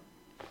Venom.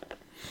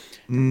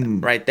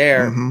 Right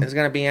there is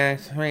going to be a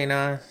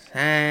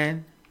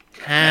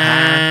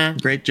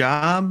great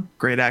job.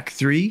 Great Act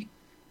 3.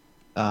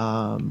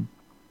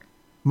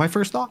 My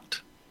first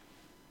thought.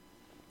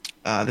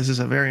 This is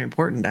a very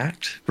important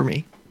act for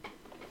me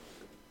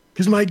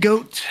because my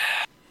goat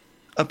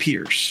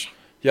appears.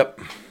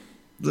 Yep.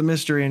 The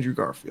Mr. Andrew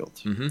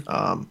Garfield.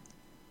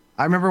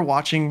 I remember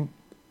watching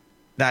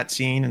that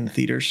scene in the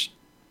theaters,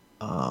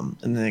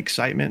 and the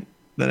excitement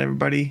that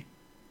everybody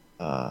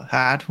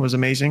had was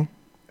amazing.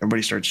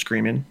 Everybody started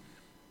screaming.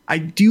 I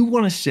do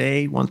want to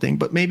say one thing,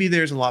 but maybe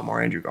there's a lot more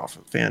Andrew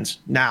Garfield fans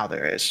now.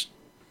 There is,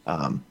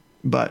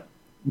 but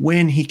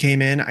when he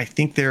came in, I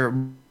think they're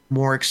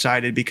more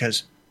excited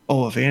because,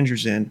 if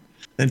Andrew's in,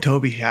 then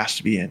Toby has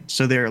to be in.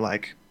 So they're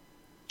like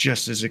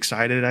just as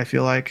excited, I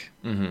feel like.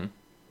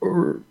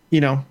 Or,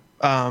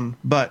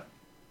 but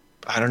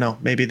I don't know.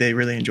 Maybe they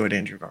really enjoyed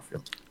Andrew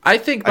Garfield. I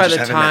think by the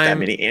haven't met that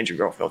many Andrew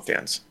Garfield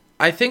fans.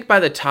 I think by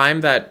the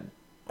time that,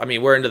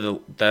 we're into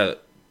the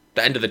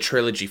end of the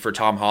trilogy for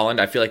Tom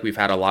Holland, I feel like we've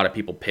had a lot of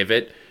people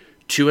pivot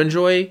to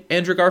enjoy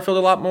Andrew Garfield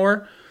a lot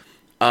more.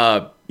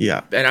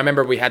 Yeah. And I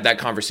remember we had that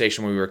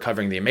conversation when we were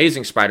covering The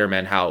Amazing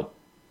Spider-Man, how,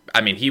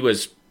 he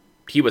was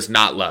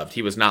not loved.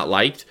 He was not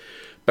liked.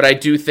 But I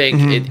do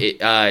think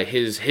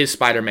his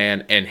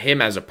Spider-Man and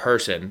him as a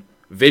person,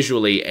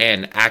 visually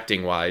and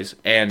acting-wise,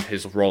 and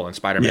his role in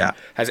Spider-Man,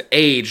 has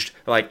aged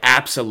like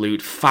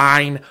absolute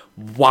fine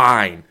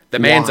wine. The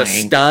man's a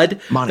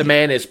stud. Money. The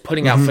man is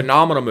putting out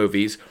phenomenal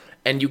movies.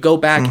 And you go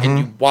back and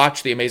you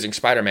watch The Amazing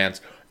Spider-Mans,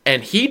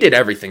 and he did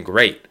everything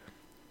great.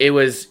 It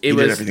was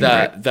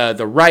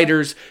the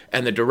writers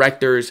and the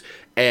directors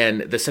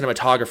and the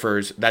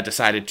cinematographers that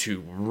decided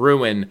to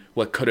ruin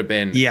what could have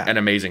been an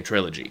amazing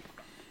trilogy.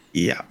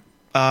 Yeah.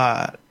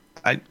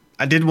 I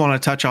did want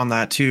to touch on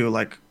that too,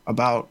 like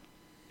about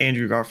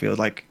Andrew Garfield.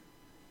 Like,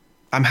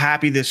 I'm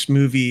happy this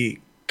movie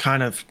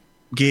kind of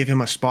gave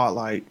him a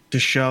spotlight to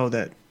show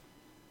that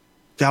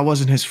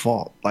wasn't his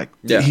fault. Like,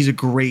 he's a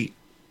great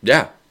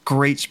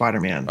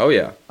Spider-Man. Oh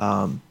yeah.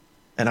 And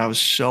I was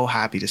so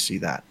happy to see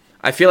that.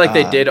 I feel like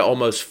they did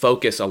almost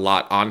focus a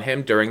lot on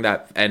him during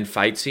that end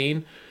fight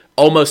scene,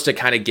 almost to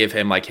kind of give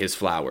him like his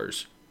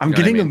flowers. I'm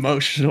getting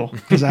emotional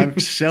because I'm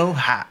so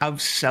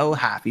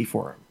happy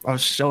for him. I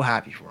was so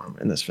happy for him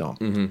in this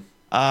film.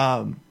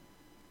 And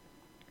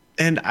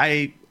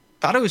I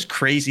thought it was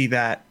crazy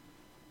that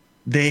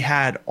they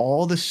had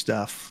all the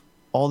stuff,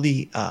 all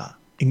the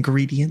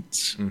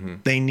ingredients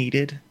they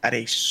needed at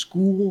a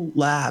school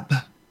lab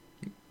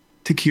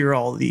to cure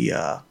all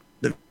the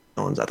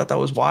villains. I thought that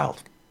was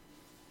wild.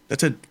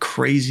 That's a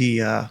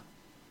crazy lab.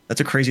 I'm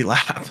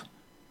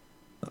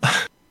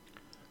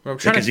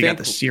trying because you got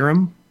the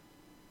serum,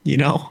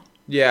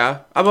 Yeah.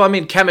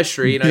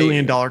 Chemistry, $1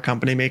 billion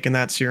company making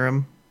that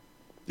serum.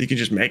 You can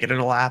just make it in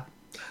a lab.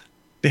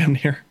 Damn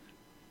near.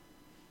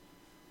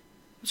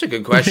 That's a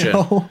good question.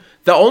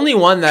 The only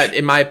one that,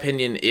 in my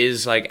opinion,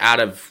 is like out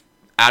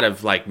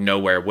of like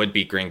nowhere would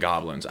be Green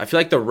Goblins. I feel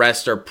like the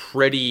rest are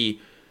pretty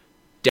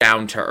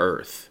down to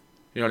earth.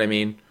 You know what I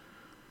mean?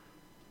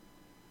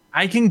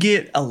 I can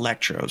get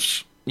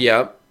Electros.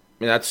 Yep.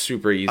 That's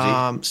super easy.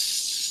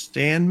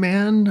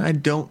 Sandman, I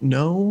don't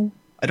know.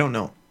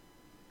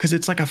 Because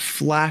it's like a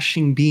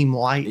flashing beam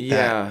light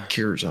that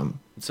cures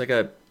them. It's like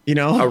a You A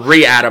know?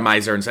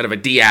 reatomizer instead of a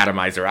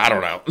deatomizer. I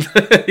don't know.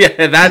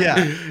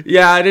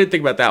 Yeah, I didn't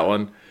think about that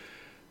one.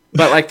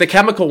 But like the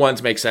chemical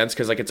ones make sense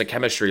because like it's a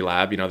chemistry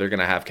lab. You know, they're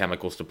gonna have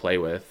chemicals to play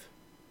with.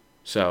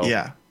 So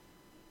Yeah.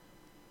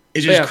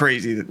 It's just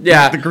crazy.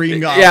 That, the Green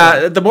Goblin.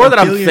 Yeah, the more that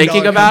I'm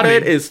thinking about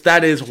company, it,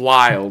 that is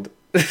wild.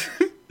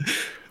 $1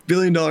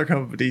 billion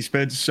company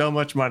spends so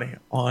much money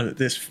on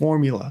this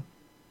formula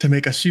to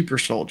make a super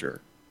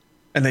soldier,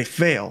 and they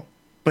fail,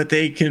 but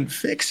they can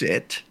fix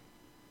it.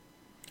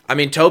 I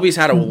mean, Toby's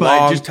had a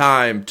long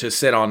time to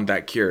sit on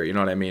that cure. You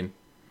know what I mean?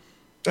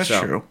 That's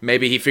true.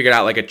 Maybe he figured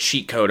out like a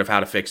cheat code of how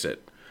to fix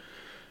it.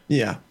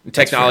 Yeah,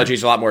 Technology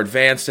is a lot more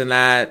advanced in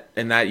that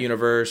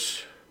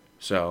universe.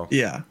 So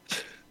yeah,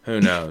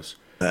 who knows?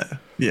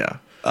 Yeah.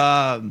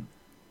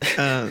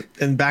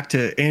 And back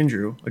to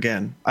Andrew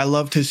again. I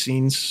loved his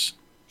scenes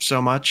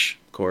so much.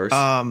 Of course.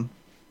 I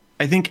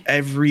think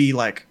every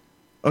like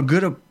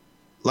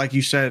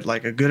you said,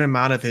 like a good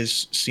amount of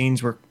his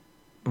scenes were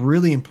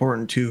really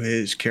important to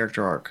his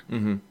character arc.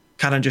 Mm-hmm.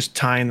 Kind of just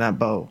tying that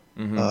bow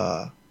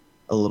a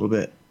little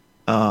bit.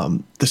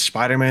 The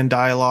Spider-Man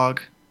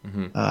dialogue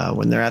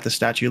when they're at the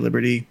Statue of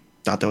Liberty,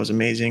 thought that was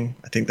amazing.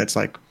 I think that's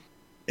like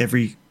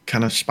every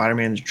kind of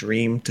Spider-Man's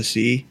dream to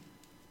see.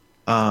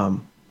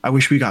 I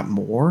wish we got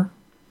more.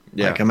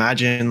 Yeah. Like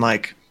imagine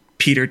like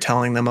Peter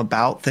telling them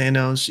about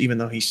Thanos, even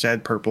though he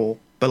said purple,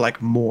 but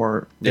like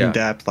more in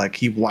depth. Like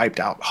he wiped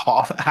out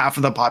half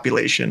of the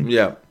population.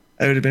 Yeah,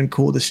 it would have been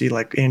cool to see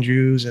like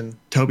Andrew's and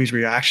Toby's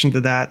reaction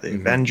to that, the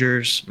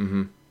Avengers,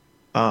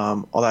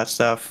 all that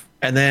stuff.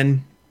 And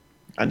then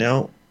I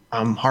know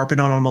I'm harping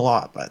on him a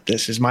lot, but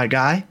this is my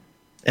guy,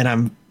 and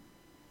I'm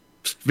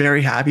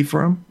very happy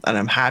for him, and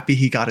I'm happy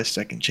he got his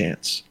second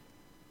chance.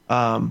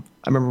 I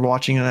remember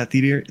watching it at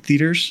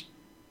theaters,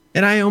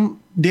 and I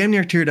damn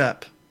near teared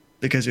up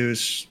because it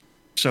was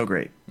so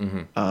great.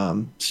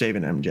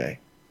 Saving MJ.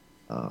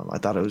 I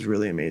thought it was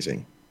really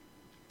amazing.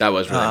 That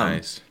was really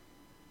nice.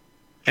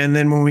 And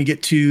then when we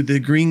get to the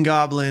Green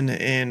Goblin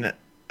and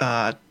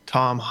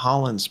Tom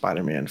Holland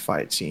Spider-Man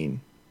fight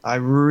scene, I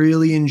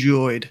really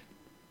enjoyed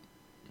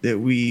that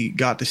we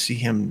got to see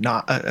him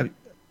not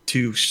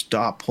to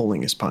stop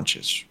pulling his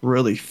punches,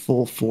 really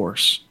full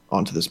force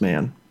onto this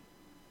man.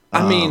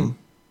 I mean,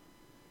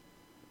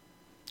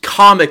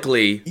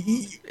 comically,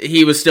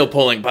 he was still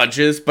pulling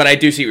punches, but I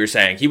do see what you're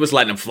saying. He was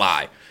letting him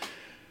fly.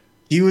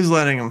 He was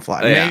letting him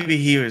fly. Yeah. Maybe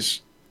he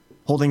was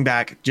holding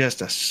back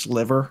just a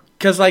sliver.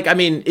 Because, like, I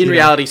mean, in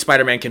reality,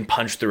 Spider-Man can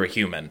punch through a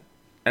human.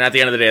 And at the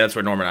end of the day, that's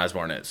what Norman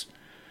Osborn is.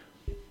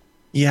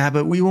 Yeah,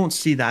 but we won't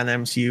see that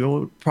in MCU.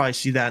 We'll probably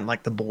see that in,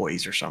 like, The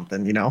Boys or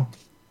something, you know?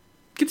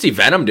 You could see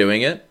Venom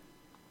doing it.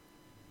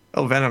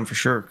 Oh, Venom for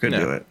sure could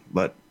do it,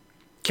 but...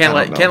 Can't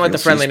let the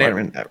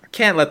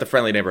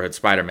friendly neighborhood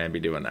Spider-Man be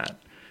doing that.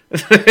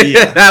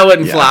 Yeah, that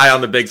wouldn't fly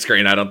on the big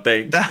screen, I don't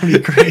think. That'd be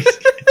crazy.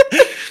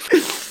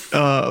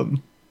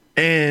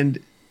 And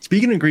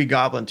speaking of Green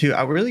Goblin too,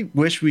 I really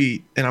wish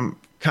and I'm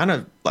kind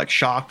of like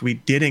shocked we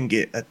didn't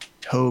get a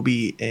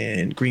Toby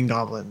and Green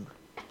Goblin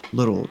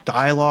little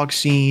dialogue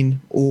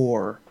scene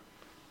or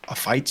a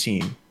fight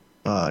scene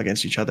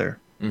against each other.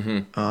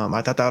 I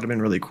thought that would have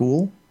been really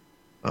cool.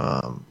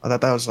 I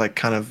thought that was like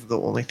kind of the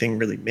only thing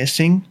really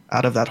missing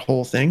out of that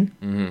whole thing.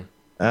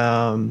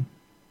 And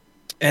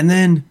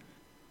then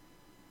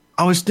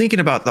I was thinking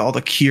about all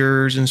the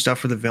cures and stuff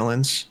for the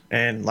villains.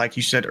 And like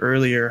you said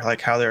earlier, like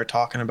how they were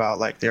talking about,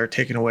 like they're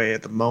taken away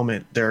at the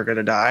moment they're going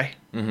to die.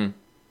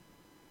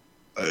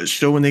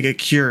 So when they get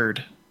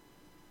cured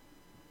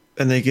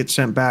and they get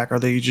sent back, are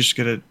they just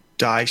going to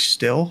die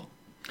still?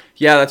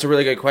 Yeah, that's a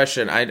really good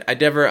question. I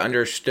never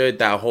understood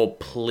that whole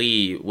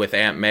plea with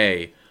Aunt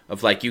May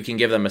of like, you can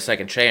give them a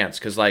second chance.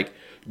 Because like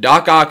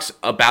Doc Ock's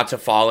about to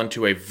fall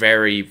into a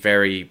very,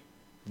 very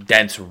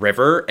dense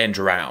river and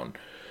drown.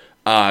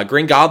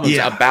 Green Goblin's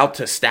about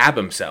to stab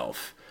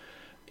himself.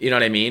 You know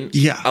what I mean?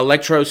 Yeah.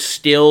 Electro's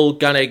still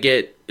gonna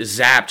get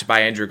zapped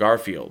by Andrew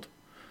Garfield.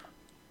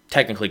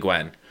 Technically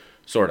Gwen.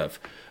 Sort of.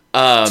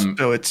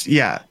 So it's,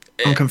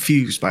 I'm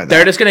confused by that.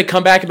 They're just gonna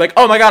come back and be like,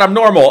 oh my god, I'm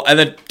normal. And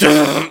then,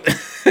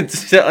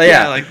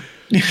 like,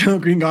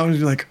 Green Goblin's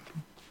be like,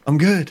 I'm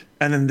good.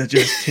 And then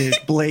his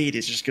blade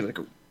is just gonna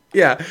go.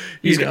 Yeah,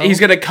 he's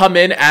gonna come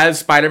in as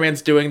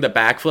Spider-Man's doing the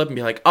backflip and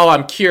be like, "Oh,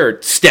 I'm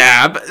cured."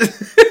 Stab.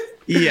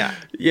 Yeah.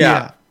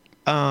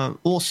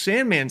 Well,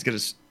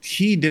 Sandman's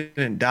he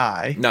didn't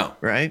die. No.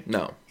 Right?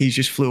 No. He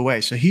just flew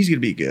away, so he's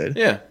gonna be good.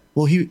 Yeah.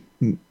 Well,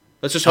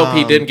 let's just hope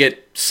he didn't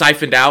get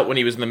siphoned out when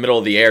he was in the middle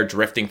of the air,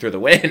 drifting through the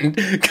wind.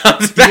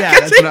 Comes back. Yeah,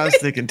 that's what I was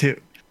thinking too.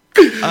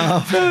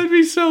 That would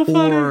be so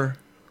funny. Or,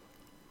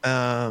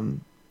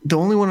 the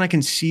only one I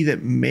can see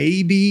that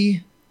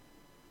maybe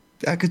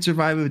that could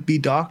survive would be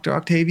Dr.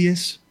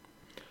 Octavius.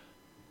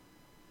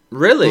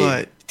 Really?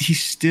 But he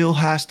still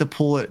has to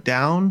pull it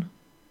down.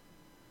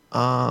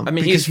 I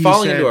mean, he's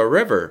falling into a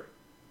river.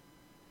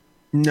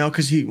 No,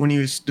 because when he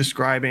was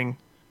describing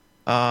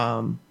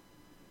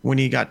when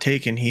he got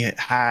taken, he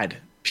had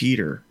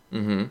Peter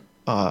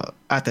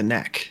at the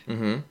neck.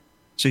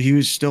 So he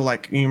was still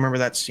like, you remember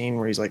that scene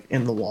where he's like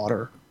in the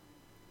water?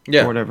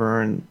 Yeah. or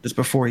whatever, and it's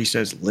before he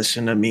says,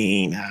 "Listen to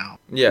me now,"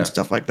 Yeah. and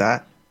stuff like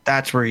that.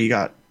 That's where he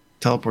got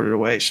teleported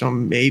away. So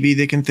maybe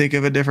they can think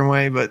of a different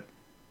way, but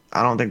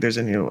I don't think there's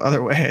any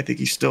other way. I think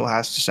he still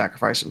has to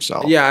sacrifice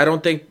himself. Yeah, I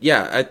don't think.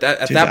 Yeah, at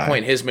that die.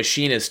 point, his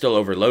machine is still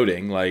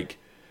overloading. Like,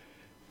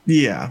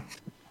 yeah,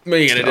 what are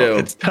you gonna do?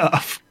 It's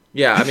tough.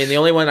 Yeah, I mean, the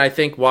only one I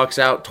think walks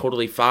out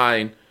totally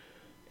fine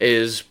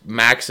is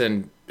Max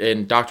and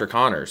Dr.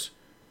 Connors.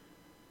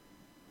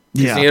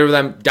 Yeah, neither of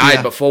them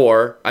died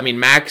before. I mean,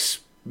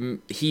 Max,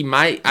 he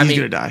might. He's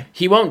gonna die.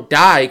 He won't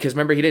die because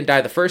remember he didn't die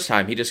the first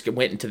time. He just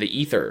went into the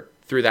ether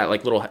through that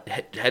like little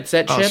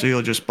headset chip. So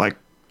you'll just like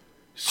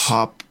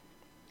hop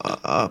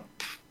up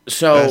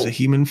so as a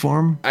human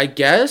form, I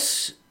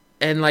guess,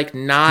 and like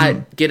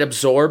not get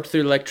absorbed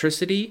through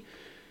electricity.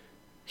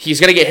 He's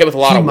gonna get hit with a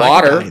lot of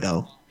water. Die,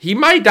 though. He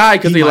might die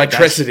because of the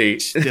electricity.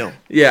 Still,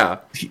 yeah,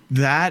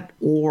 that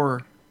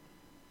or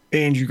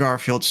Andrew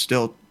Garfield's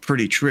still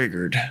pretty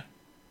triggered,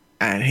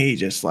 and he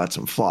just lets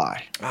him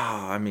fly. Oh,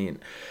 I mean,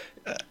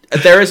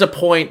 there is a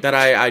point that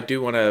I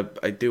do want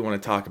to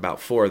talk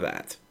about for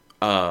that.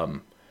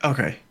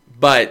 Okay.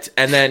 But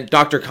and then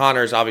Dr.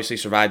 Connors obviously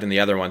survived in the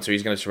other one, so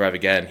he's going to survive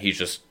again. He's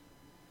just,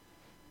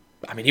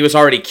 I mean, he was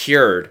already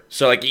cured,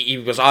 so like he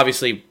was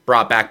obviously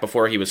brought back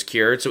before he was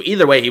cured. So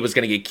either way, he was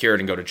going to get cured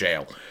and go to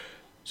jail.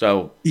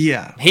 So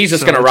yeah, he's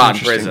just going to rot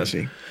in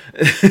prison.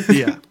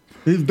 Yeah,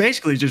 he's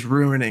basically just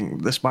ruining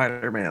the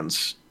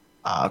Spider-Man's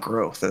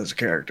growth as a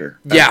character.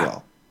 As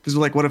well. Because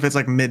like, what if it's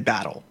like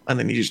mid-battle and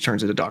then he just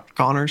turns into Dr.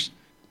 Connors?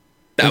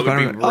 That would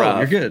be rough. Oh,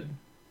 you're good.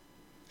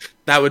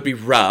 That would be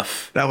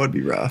rough. That would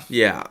be rough.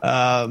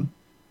 Yeah.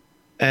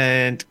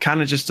 And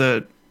kind of just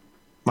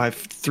my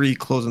 3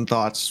 closing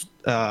thoughts.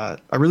 I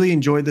really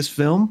enjoyed this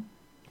film.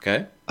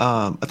 Okay.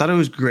 I thought it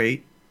was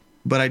great,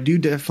 but I do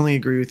definitely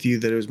agree with you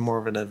that it was more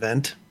of an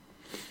event.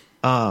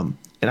 And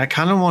I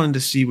kind of wanted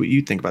to see what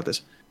you think about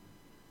this.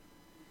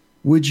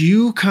 Would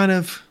you kind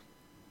of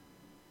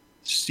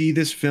see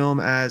this film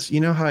as, you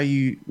know how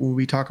when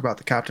we talk about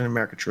the Captain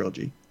America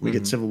trilogy, we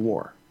get Civil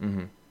War.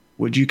 Mm-hmm.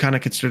 Would you kind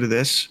of consider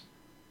this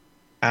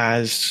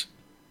as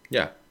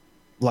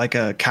like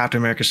a Captain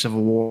America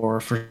Civil War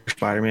for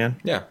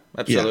Spider-Man? Yeah,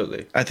 absolutely.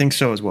 Yeah, I think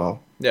so as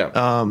well. Yeah.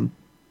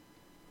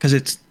 Because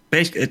it's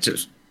basically it's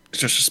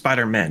just a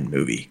Spider-Man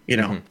movie, you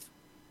know. Mm-hmm.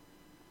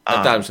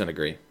 I 1,000%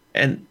 agree.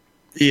 And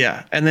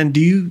and then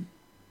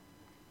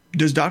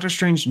does Doctor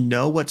Strange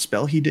know what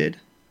spell he did?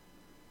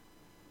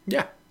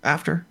 Yeah.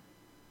 After?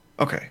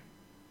 Okay.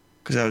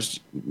 Because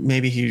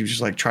maybe he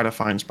just like try to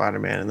find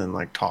Spider-Man and then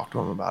like talk to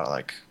him about it,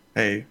 like,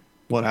 hey,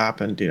 what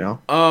happened, you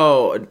know?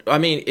 Oh, I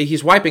mean,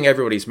 he's wiping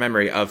everybody's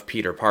memory of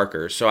Peter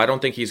Parker, so I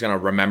don't think he's going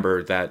to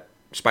remember that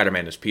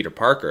Spider-Man is Peter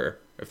Parker,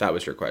 if that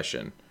was your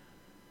question.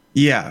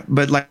 Yeah,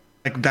 but like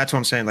that's what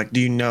I'm saying. Like,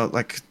 do you know,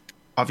 like,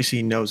 obviously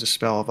he knows a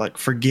spell of like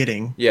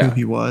forgetting who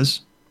he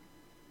was.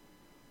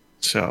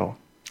 So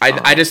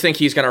I just think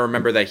he's going to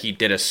remember that he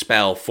did a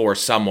spell for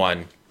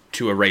someone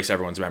to erase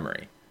everyone's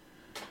memory.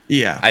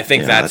 Yeah, I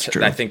think that's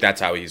true. I think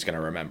that's how he's going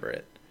to remember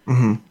it.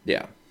 Mm-hmm.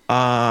 Yeah.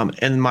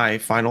 And my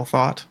final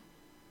thought,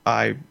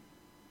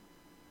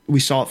 we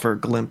saw it for a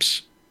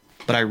glimpse,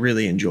 but I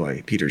really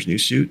enjoy Peter's new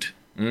suit.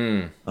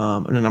 And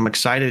then I'm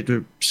excited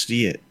to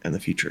see it in the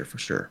future for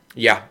sure.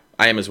 Yeah,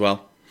 I am as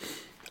well.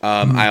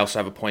 I also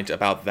have a point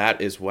about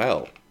that as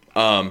well.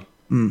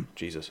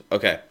 Jesus.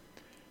 Okay.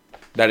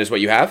 That is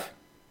what you have?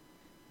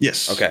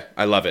 Yes. Okay.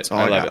 I love it.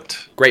 I love it.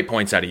 Great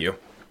points out of you.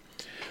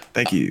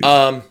 Thank you.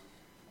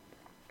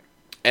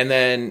 And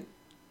then,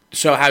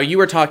 so how you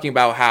were talking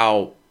about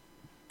how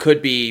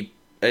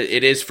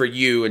it is for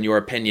you, in your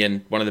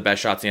opinion, one of the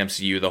best shots in the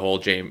MCU, the whole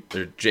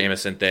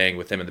Jameson thing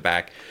with him in the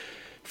back.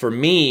 For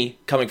me,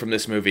 coming from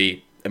this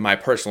movie, in my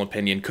personal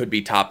opinion, could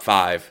be top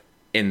 5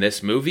 in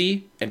this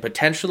movie and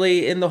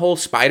potentially in the whole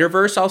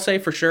Spider-Verse, I'll say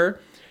for sure,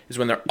 is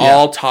when they're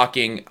all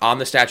talking on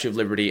the Statue of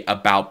Liberty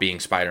about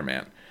being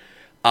Spider-Man.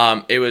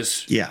 It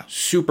was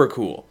super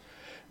cool.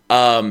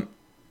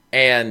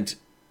 And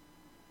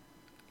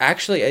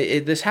actually,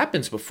 this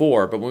happens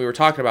before, but when we were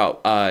talking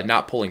about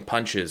not pulling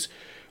punches,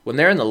 when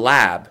they're in the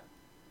lab,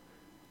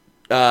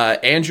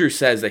 Andrew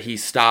says that he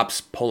stops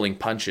pulling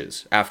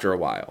punches after a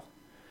while.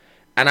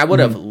 And I would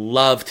have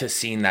loved to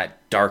seen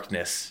that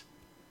darkness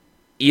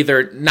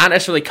either not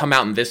necessarily come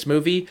out in this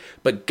movie,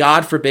 but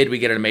God forbid we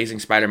get an Amazing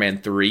Spider-Man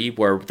 3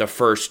 where the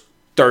first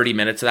 30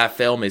 minutes of that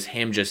film is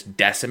him just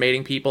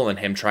decimating people and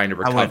him trying to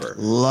recover. I would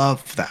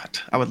love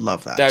that.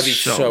 That'd be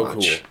so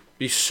cool.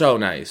 Be so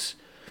nice.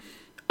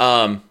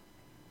 And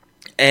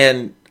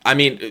I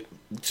mean,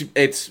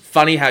 it's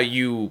funny how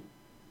you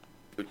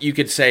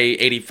could say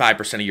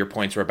 85% of your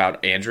points were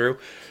about Andrew.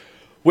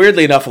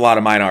 Weirdly enough, a lot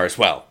of mine are as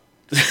well.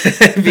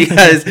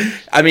 Because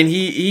I mean,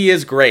 he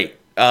is great.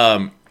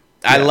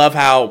 I love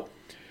how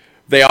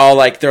they're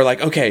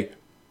like, okay,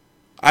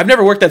 I've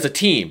never worked as a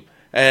team.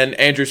 And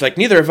Andrew's like,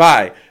 neither have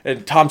I.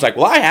 And Tom's like,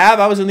 well, I have.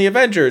 I was in the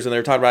Avengers. And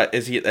they're talking about,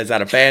 is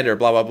that a band or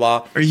blah, blah,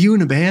 blah. Are you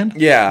in a band?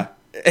 Yeah.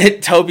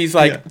 And Toby's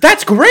like,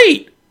 that's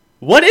great.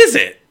 What is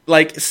it?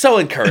 Like, so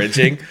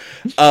encouraging.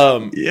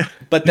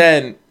 But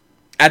then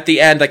at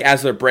the end, like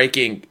as they're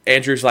breaking,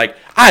 Andrew's like,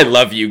 "I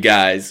love you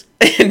guys,"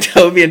 and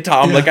Toby and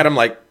Tom look at him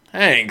like,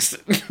 "Thanks."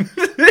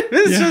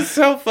 It's just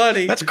so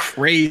funny. That's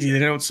crazy. They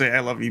don't say "I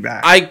love you"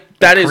 back.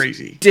 That is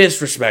crazy.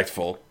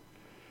 Disrespectful.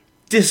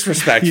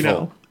 You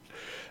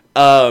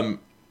know.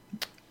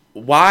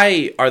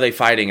 Why are they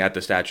fighting at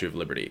the Statue of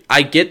Liberty?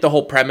 I get the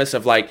whole premise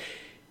of like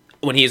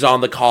when he's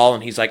on the call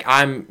and he's like,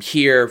 "I'm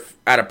here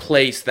at a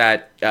place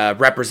that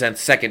represents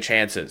second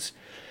chances."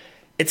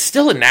 It's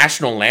still a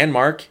national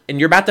landmark, and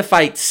you're about to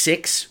fight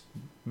 6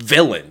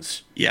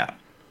 villains. Yeah.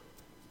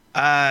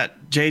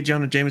 J.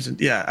 Jonah Jameson.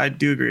 Yeah, I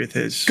do agree with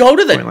his. Go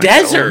to the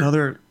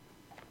desert.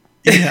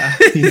 Yeah,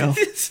 you know,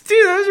 dude, that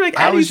doesn't make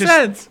any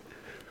sense.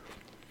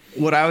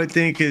 What I would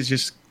think is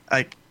just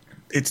like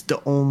it's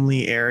the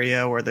only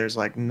area where there's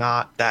like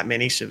not that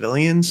many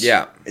civilians.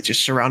 Yeah, it's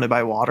just surrounded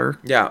by water.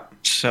 Yeah,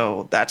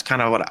 so that's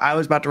kind of what I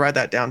was about to write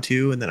that down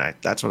too, and then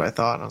that's what I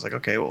thought, and I was like,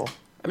 okay, well.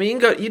 I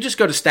mean, you just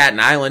go to Staten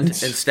Island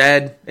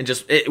instead, and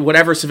just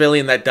whatever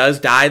civilian that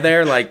does die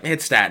there, like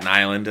it's Staten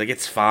Island, like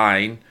it's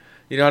fine.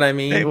 You know what I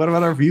mean? Hey, what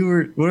about our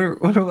viewers?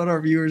 What about our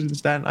viewers in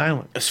Staten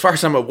Island? As far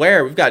as I'm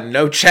aware, we've got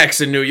no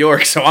checks in New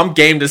York, so I'm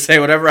game to say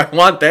whatever I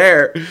want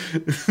there.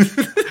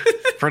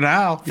 For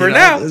now.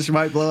 This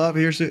might blow up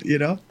here soon, you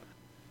know?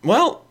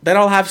 Well, then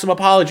I'll have some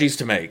apologies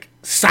to make.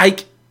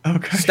 Psych!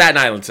 Okay. Staten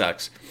Island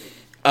sucks.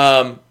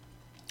 I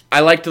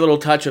liked the little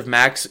touch of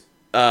Max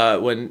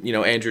when,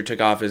 Andrew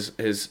took off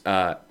his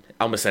I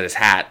almost said his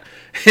hat,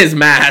 his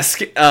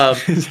mask.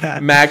 His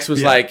hat. Max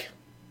was like,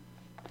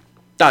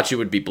 thought you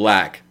would be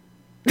black.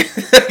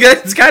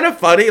 It's kind of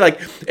funny. Like,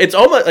 it's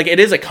almost like it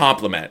is a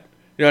compliment.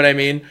 You know what I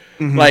mean?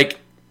 Mm-hmm. Like,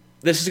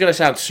 this is gonna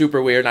sound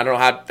super weird. And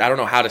I don't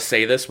know how to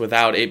say this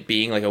without it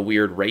being like a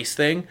weird race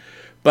thing.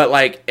 But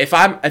like, if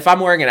I'm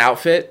wearing an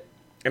outfit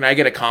and I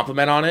get a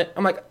compliment on it,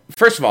 I'm like,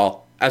 first of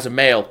all, as a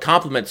male,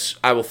 compliments,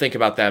 I will think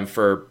about them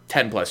for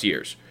 10 plus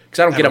years because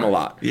I don't get them a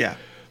lot. Yeah.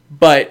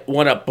 But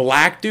when a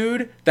black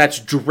dude that's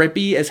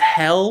drippy as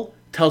hell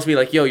tells me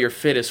like, yo, your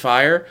fit is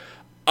fire.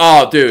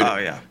 Oh, dude. Oh,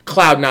 yeah.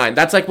 Cloud 9.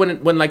 That's like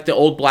when like the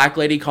old black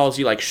lady calls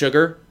you like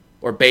sugar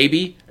or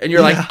baby. And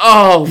you're like,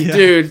 oh,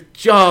 dude.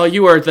 Oh,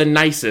 you are the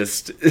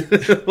nicest.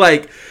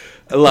 Like,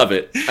 I love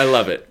it. I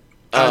love it.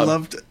 I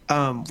loved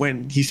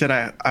when he said,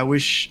 I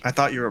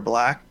thought you were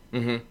black.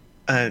 Mm-hmm.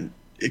 And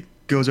it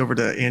goes over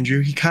to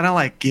Andrew. He kind of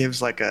like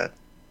gives like a,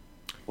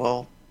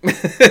 well.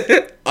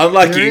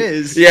 Unlucky. There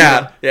is.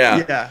 Yeah.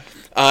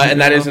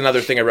 And that is another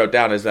thing I wrote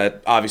down is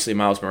that obviously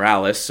Miles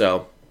Morales,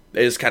 so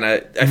it is kind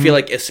of, I feel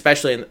like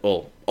especially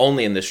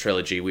only in this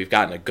trilogy, we've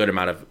gotten a good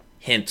amount of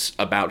hints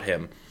about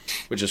him,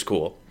 which is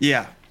cool.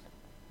 Yeah.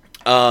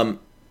 I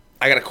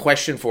got a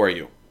question for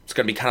you. It's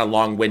going to be kind of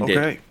long-winded.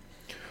 Okay.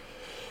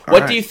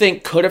 What do you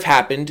think could have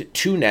happened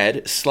to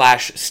Ned /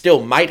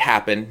 still might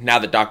happen now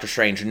that Doctor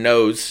Strange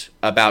knows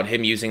about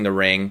him using the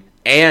ring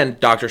and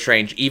Doctor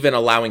Strange even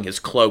allowing his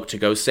cloak to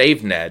go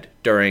save Ned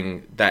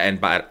during that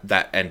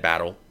end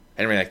battle,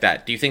 anything like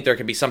that? Do you think there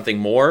could be something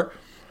more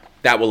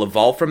that will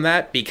evolve from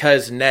that?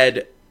 Because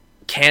Ned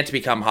can't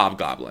become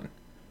Hobgoblin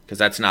because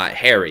that's not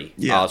Harry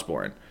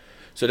Osborn.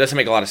 So it doesn't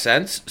make a lot of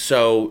sense.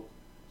 So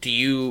do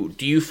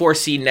you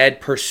foresee Ned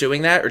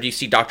pursuing that, or do you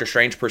see Doctor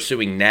Strange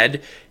pursuing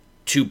Ned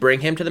to bring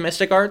him to the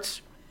Mystic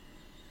Arts?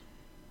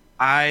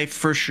 I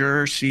for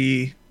sure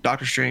see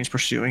Doctor Strange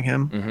pursuing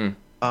him.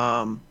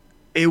 Mm-hmm.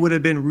 It would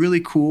have been really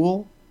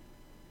cool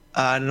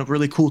and a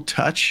really cool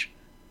touch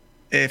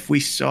if we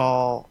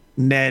saw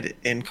Ned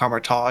in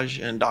Carmitage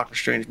and Doctor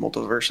Strange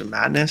Multiverse of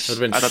Madness. I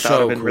thought that would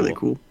have been really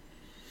cool.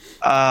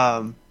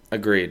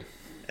 Agreed.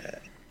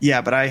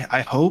 Yeah, but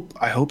I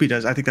hope he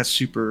does. I think that's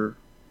super.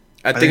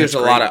 I think there's a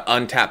lot of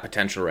untapped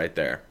potential right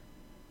there.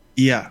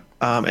 Yeah.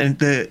 And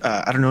the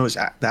I don't know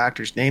the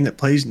actor's name that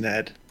plays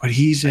Ned, but I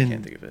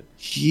can't think of it.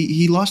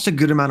 He lost a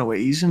good amount of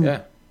weight. He's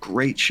in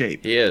great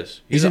shape. He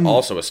is. He's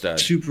also a stud.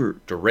 Super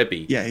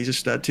drippy. Yeah, he's a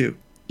stud too.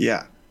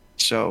 Yeah.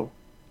 So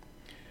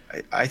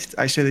I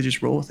say they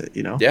just roll with it,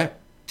 you know? Yeah.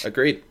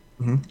 Agreed.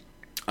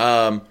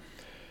 Mm-hmm.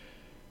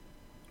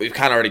 We've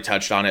kind of already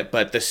touched on it,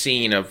 but the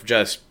scene of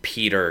just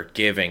Peter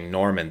giving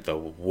Norman the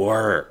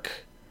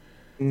work.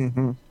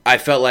 Mm-hmm. I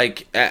felt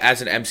like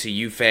as an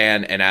MCU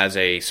fan and as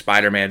a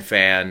Spider-Man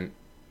fan,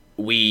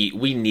 we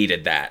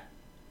needed that.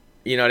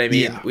 You know what I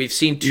mean? Yeah. We've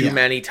seen too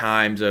many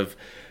times of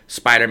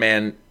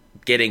Spider-Man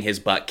getting his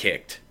butt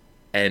kicked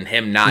and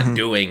him not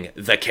doing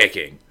the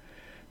kicking.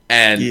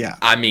 And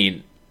I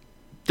mean,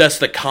 just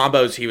the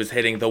combos he was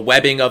hitting, the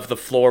webbing of the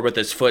floor with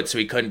his foot so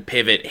he couldn't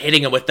pivot,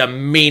 hitting him with the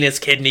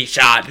meanest kidney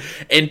shot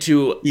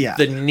into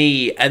the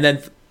knee, and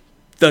then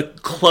the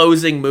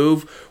closing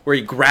move where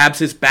he grabs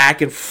his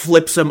back and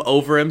flips him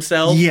over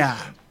himself. Yeah.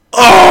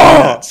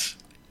 Oh!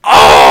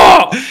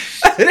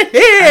 It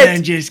hit!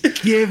 And just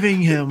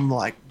giving him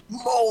like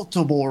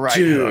multiple right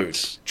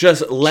hooks.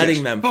 Just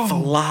letting them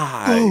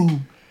fly.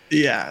 Boom.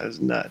 Yeah, it was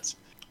nuts.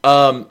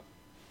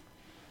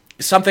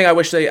 Something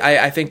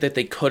I think that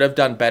they could have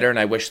done better, and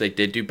I wish they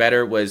did do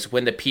better, was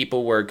when the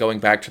people were going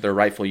back to their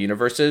rightful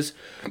universes,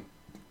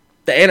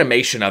 the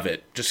animation of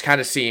it just kind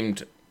of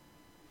seemed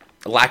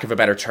lack of a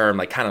better term,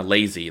 like kind of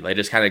lazy. They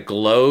just kind of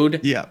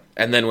glowed Yeah.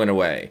 and then went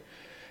away.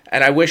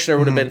 And I wish there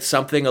would have been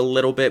something a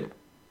little bit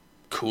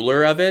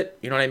cooler of it.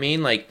 You know what I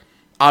mean? Like,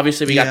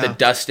 obviously we got the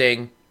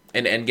dusting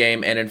in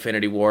Endgame and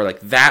Infinity War. Like,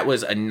 that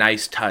was a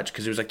nice touch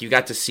because it was like you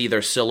got to see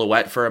their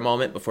silhouette for a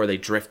moment before they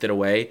drifted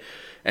away,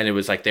 and it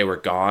was like they were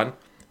gone.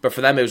 But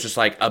for them, it was just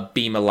like a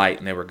beam of light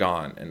and they were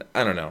gone. And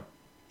I don't know.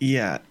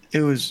 Yeah,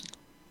 it was.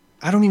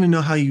 I don't even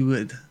know how you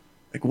would.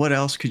 Like, what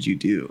else could you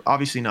do?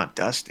 Obviously, not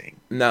dusting.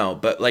 No,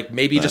 but like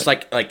maybe just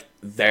like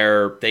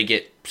they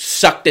get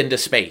sucked into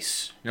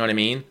space. You know what I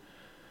mean?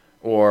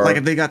 Or like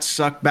if they got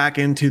sucked back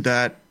into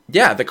that.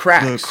 Yeah, the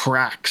cracks. The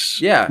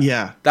cracks. Yeah,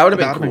 yeah, that would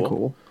have been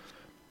cool.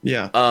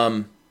 Yeah.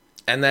 And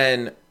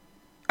then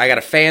I got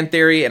a fan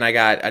theory, and I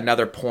got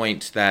another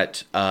point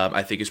that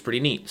I think is pretty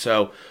neat.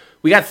 So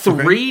we got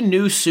 3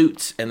 new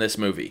suits in this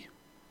movie,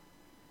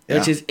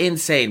 which is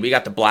insane. We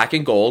got the black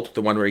and gold,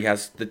 the one where he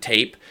has the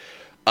tape.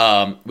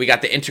 We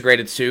got the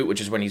integrated suit, which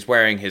is when he's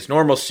wearing his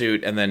normal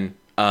suit, and then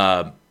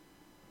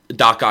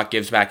Doc Ock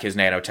gives back his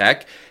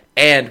nanotech.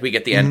 And we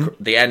get the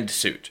end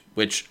suit,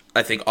 which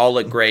I think all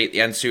look great.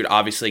 The end suit,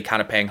 obviously,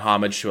 kind of paying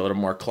homage to a little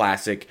more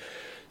classic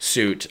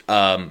suit.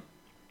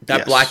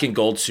 That black and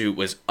gold suit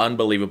was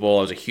unbelievable.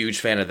 I was a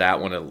huge fan of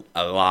that one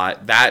a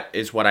lot. That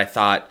is what I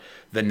thought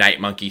the Night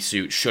Monkey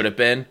suit should have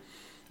been.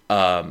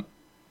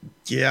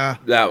 Yeah.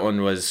 That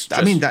one was just,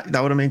 I mean, that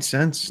would have made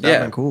sense. That would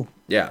have been cool.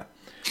 Yeah.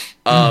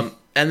 And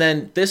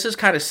then this is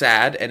kind of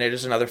sad, and it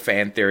is another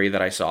fan theory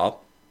that I saw,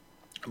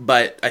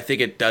 but I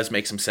think it does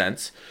make some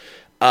sense.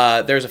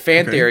 There's a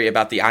fan theory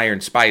about the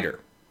Iron Spider,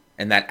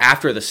 and that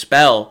after the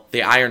spell,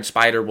 the Iron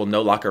Spider will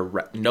no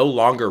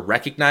longer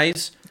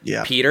recognize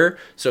Peter,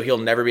 so he'll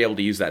never be able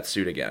to use that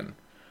suit again,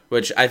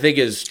 which I think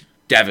is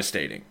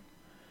devastating.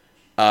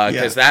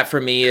 Because that,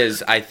 for me,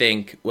 is, I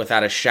think,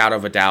 without a shadow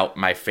of a doubt,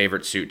 my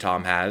favorite suit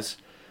Tom has.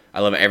 I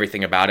love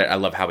everything about it. I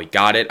love how he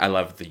got it. I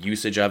love the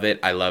usage of it.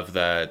 I love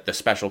the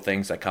special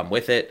things that come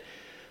with it,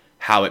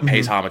 how it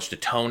pays homage to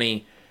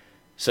Tony.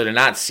 So to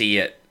not see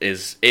it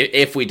is,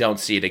 if we don't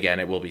see it again,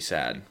 it will be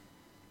sad.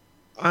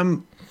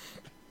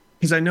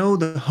 Because I know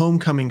the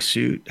Homecoming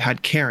suit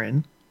had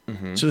Karen,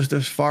 so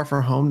does Far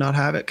From Home not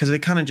have it? Because they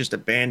kind of just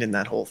abandoned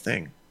that whole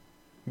thing.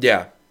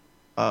 Yeah.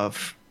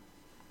 Of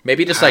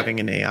maybe just having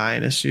an AI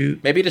in a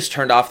suit. Maybe just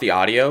turned off the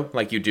audio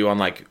like you do on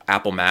like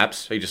Apple Maps.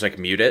 So you just like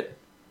mute it.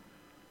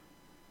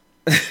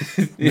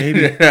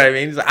 Maybe. You know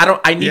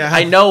what I mean?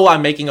 I know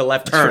I'm making a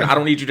left turn. I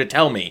don't need you to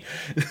tell me.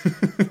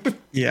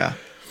 Yeah.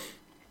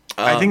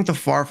 I think the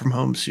Far From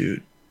Home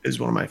suit is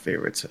one of my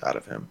favorites out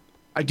of him.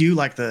 I do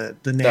like the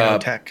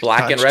nanotech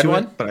black and red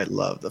one, but I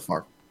love the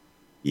Far.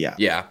 Yeah.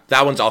 Yeah,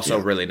 that one's also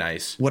really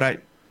nice.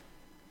 What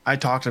I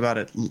talked about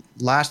it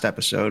last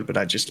episode, but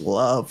I just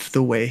love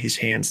the way his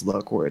hands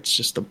look, where it's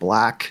just the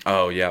black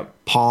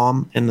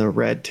palm and the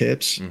red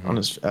tips on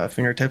his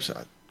fingertips.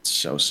 It's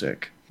so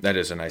sick. That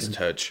is a nice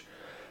touch.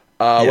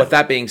 With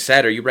that being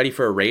said, are you ready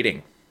for a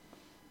rating?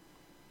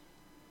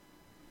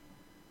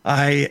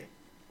 I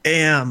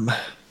am.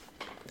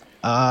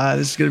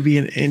 This is going to be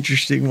an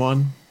interesting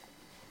one.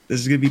 This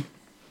is going to be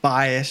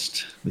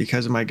biased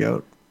because of my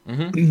goat.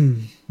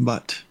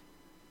 But,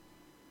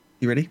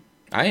 you ready?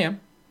 I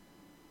am.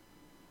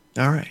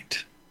 All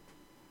right.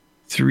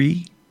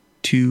 3,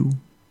 2,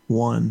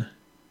 1,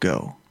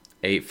 go.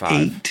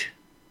 8-5.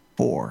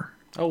 8-4.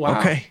 Oh, wow.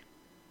 Okay.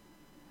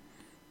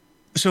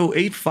 So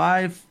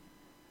 8-5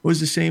 was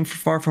the same for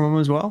Far From Home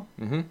as well?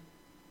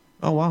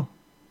 Oh, wow.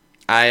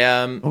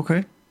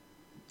 Okay.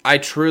 I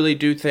truly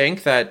do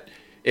think that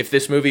if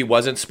this movie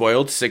wasn't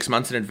spoiled 6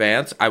 months in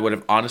advance, I would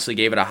have honestly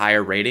gave it a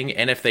higher rating.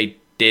 And if they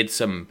did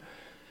some,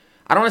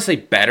 I don't want to say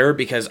better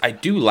because I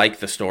do like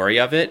the story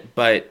of it,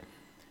 but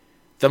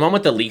the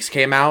moment the leaks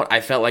came out,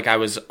 I felt like I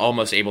was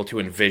almost able to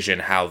envision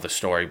how the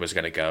story was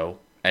going to go.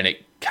 And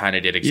it kind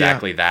of did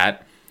exactly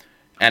that.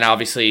 And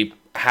obviously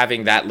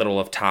having that little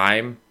of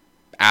time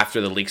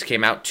after the leaks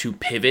came out to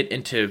pivot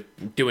into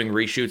doing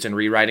reshoots and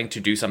rewriting to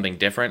do something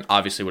different,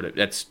 obviously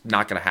that's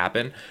not going to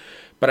happen.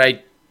 But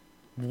I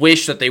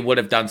wish that they would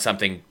have done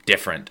something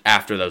different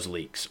after those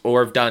leaks,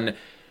 or have done.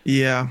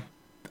 Yeah.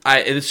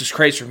 This is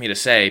crazy for me to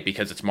say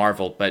because it's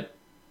Marvel, but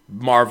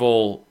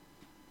Marvel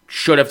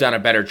should have done a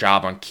better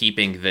job on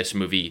keeping this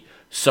movie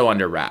so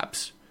under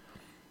wraps.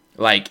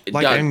 Like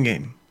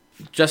Endgame.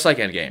 Just like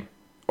Endgame.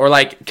 Or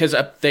because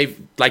they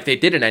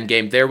did in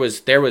Endgame, there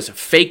was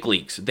fake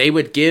leaks. They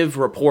would give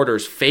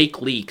reporters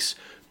fake leaks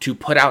to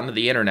put out into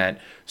the internet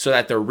so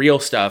that the real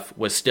stuff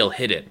was still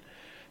hidden.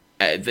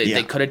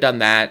 They could have done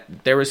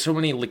that. There were so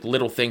many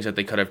little things that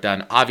they could have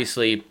done.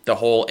 Obviously, the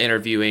whole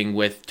interviewing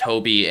with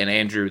Toby and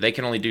Andrew, they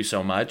can only do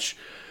so much.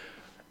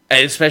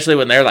 And especially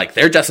when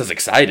they're just as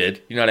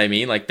excited. You know what I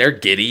mean? Like, they're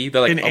giddy.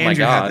 They're like, my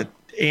God.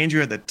 Andrew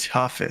had the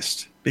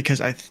toughest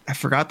because I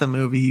forgot the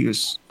movie he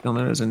was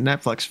filming. It was a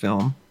Netflix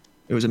film.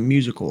 It was a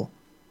musical.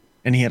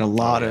 And he had a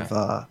lot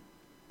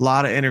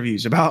of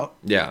interviews about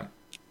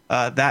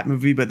that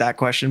movie, but that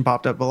question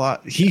popped up a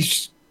lot. He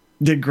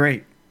did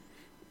great.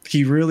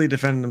 He really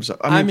defended himself.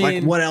 I mean,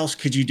 like, what else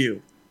could you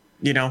do?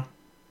 You know?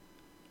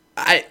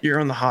 you're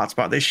on the hot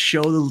spot. They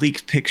show the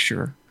leaked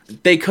picture.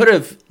 They could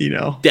have, You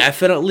know,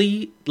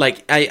 definitely,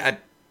 like, I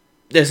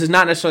this is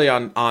not necessarily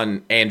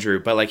on Andrew,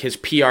 but like his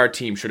PR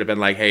team should have been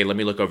like, hey, let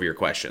me look over your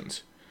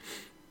questions.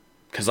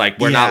 Because like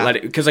we're not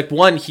letting, because like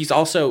one, he's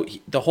also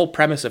the whole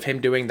premise of him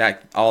doing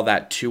that, all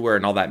that tour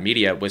and all that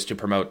media was to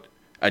promote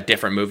a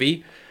different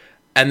movie.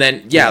 And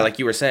then, like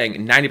you were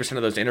saying, 90%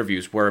 of those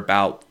interviews were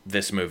about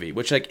this movie,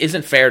 which like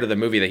isn't fair to the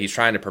movie that he's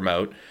trying to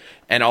promote,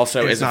 and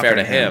also isn't fair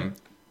to him.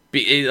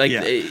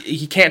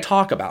 He can't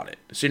talk about it.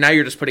 So now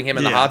you're just putting him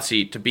in the hot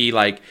seat to be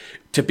like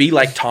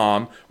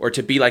Tom or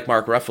to be like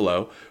Mark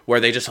Ruffalo,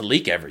 where they just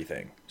leak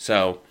everything.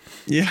 So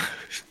yeah.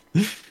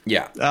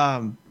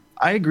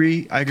 I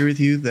agree. I agree with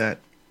you that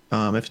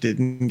if it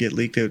didn't get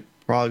leaked, it would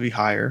probably be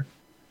higher.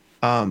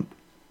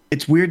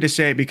 It's weird to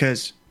say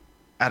because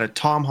out of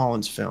Tom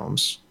Holland's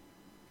films,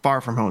 Far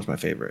From Home is my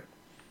favorite,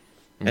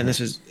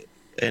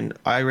 and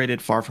I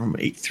rated Far From Home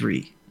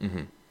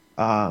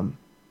 8.3.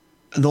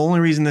 The only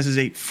reason this is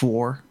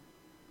 8.4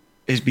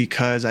 is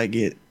because I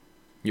get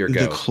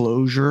the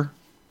closure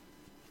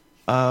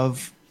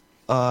of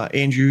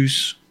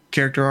Andrew's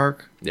character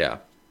arc. Yeah,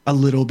 a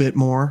little bit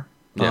more.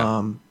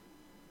 Yeah.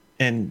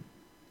 And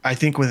I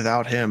think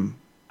without him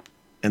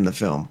in the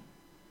film,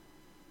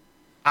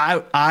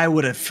 I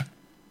would have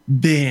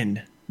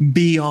been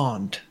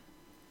beyond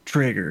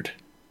triggered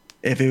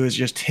if it was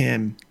just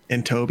him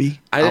and Toby.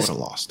 I would have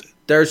lost it.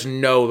 There's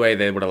no way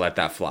they would have let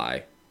that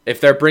fly.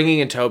 If they're bringing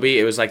in Toby,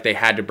 it was like they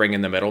had to bring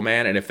in the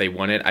middleman, and if they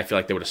wanted, I feel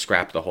like they would have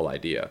scrapped the whole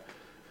idea.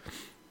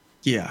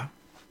 Yeah.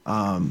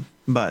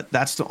 But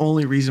that's the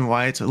only reason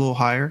why it's a little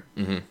higher.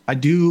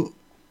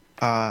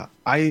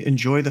 I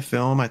enjoy the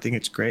film. I think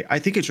it's great. I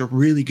think it's a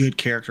really good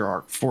character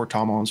arc for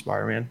Tom Holland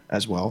Spider-Man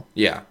as well.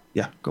 Yeah.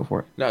 Yeah, go for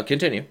it. No,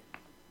 continue.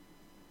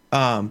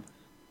 I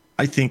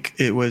think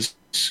it was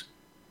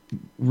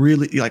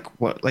really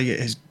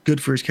is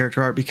good for his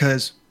character arc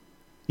because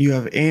you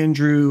have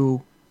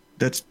Andrew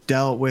that's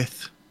dealt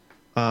with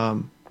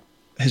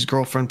his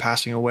girlfriend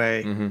passing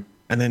away,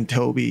 and then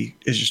Toby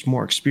is just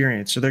more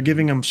experienced. So they're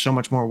giving him so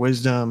much more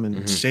wisdom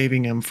and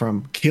saving him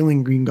from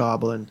killing Green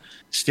Goblin,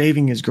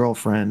 saving his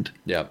girlfriend,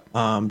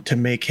 to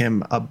make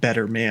him a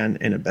better man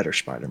and a better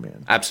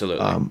Spider-Man.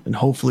 Absolutely. And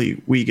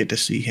hopefully we get to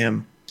see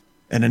him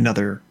in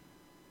another.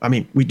 I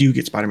mean, we do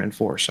get Spider-Man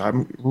 4, so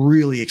I'm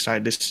really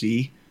excited to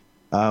see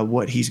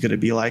what he's going to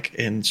be like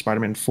in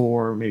Spider-Man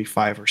 4, maybe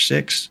 5 or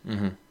 6.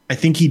 I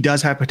think he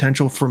does have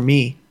potential for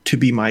me to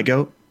be my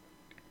GOAT,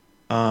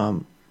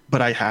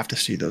 but I have to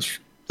see those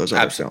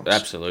other films.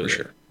 Absolutely. For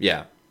sure.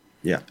 Yeah.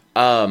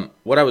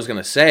 What I was going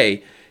to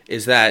say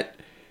is that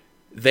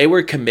they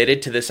were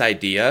committed to this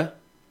idea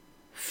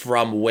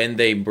from when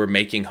they were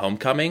making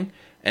Homecoming,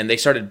 and they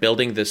started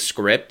building this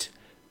script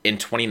in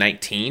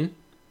 2019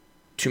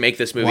 to make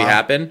this movie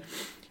happen.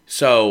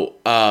 So,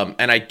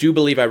 and I do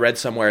believe I read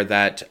somewhere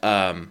that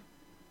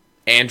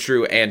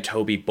Andrew and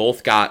Toby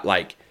both got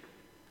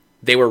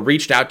they were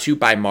reached out to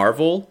by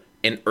Marvel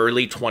in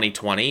early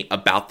 2020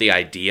 about the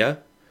idea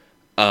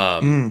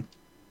to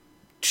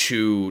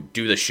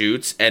do the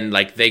shoots, and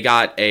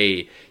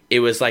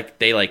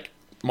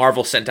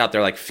Marvel sent out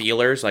their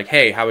feelers,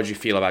 hey, how would you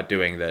feel about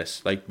doing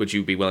this? Would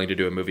you be willing to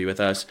do a movie with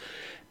us?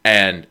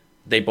 And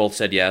they both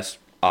said yes.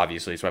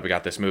 Obviously, that's why we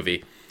got this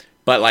movie.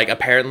 But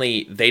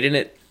apparently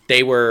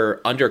they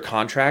were under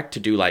contract to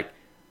do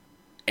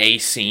a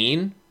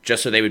scene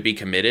just so they would be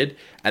committed.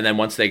 And then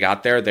once they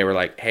got there, they were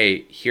like,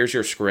 hey, here's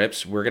your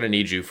scripts. We're going to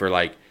need you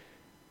for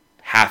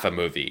half a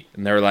movie.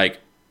 And they were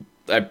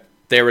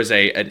there was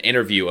an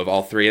interview of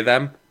all three of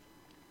them.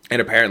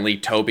 And apparently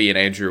Toby and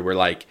Andrew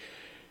were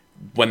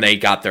when they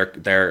got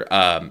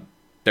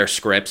their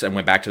scripts and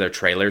went back to their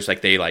trailers,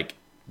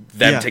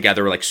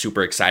 together were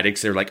super excited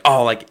because they were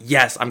oh,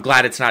 yes, I'm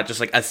glad it's not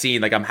just a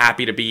scene. I'm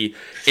happy to be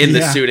in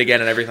the suit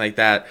again and everything like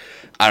that.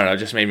 I don't know. It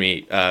just made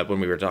me, when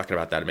we were talking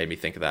about that, it made me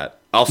think of that.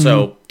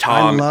 Also,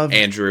 Tom,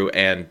 Andrew,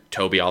 and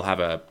Toby all have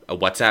a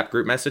WhatsApp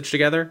group message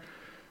together.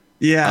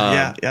 Which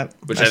I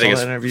think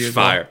is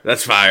fire. Well.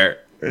 That's fire.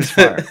 It's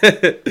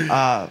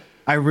fire.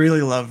 I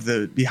really love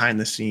the behind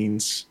the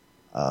scenes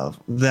of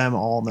them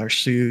all in their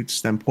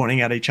suits, them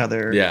pointing at each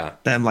other,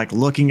 them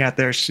looking at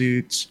their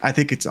suits. I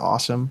think it's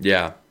awesome.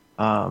 Yeah.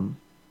 And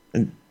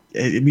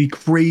it'd be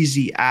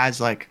crazy as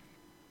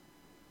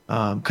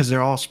because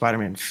they're all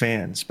Spider-Man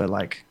fans, but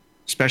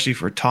especially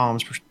for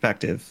Tom's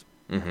perspective,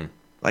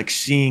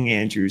 seeing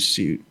Andrew's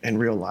suit in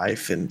real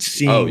life and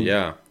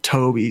seeing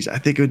Toby's, I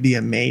think it would be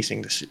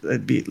amazing to see.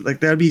 It'd be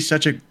that'd be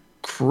such a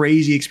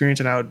crazy experience,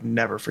 and I would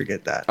never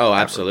forget that. Oh,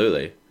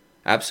 absolutely.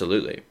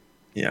 Absolutely.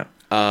 Yeah.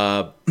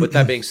 With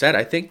that being said,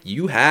 I think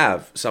you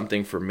have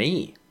something for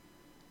me.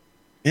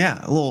 Yeah,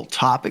 a little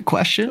topic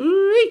question.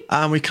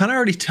 We kind of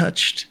already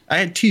touched. I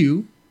had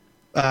two,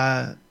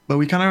 but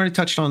we kind of already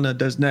touched on the.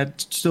 Does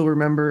Ned still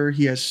remember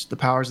he has the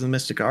powers of the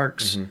Mystic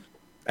Arcs?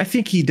 I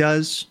think he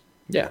does.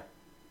 Yeah.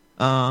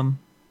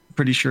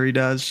 Pretty sure he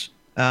does.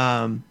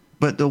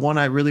 But the one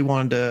I really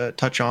wanted to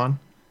touch on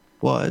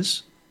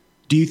was,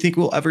 do you think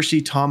we'll ever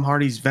see Tom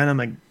Hardy's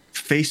Venom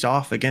face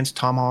off against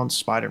Tom Holland's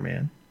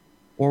Spider-Man?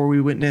 or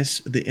we witness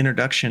the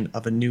introduction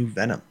of a new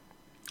Venom?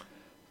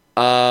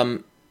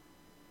 I'm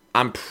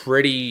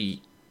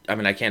pretty. I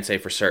mean, I can't say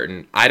for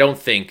certain. I don't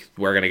think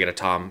we're gonna get a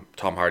Tom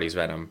Hardy's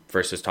Venom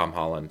versus Tom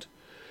Holland,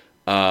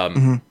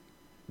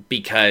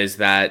 because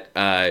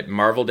that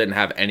Marvel didn't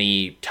have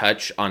any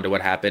touch onto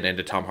what happened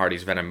into Tom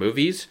Hardy's Venom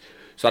movies.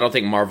 So I don't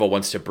think Marvel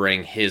wants to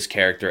bring his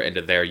character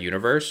into their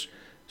universe.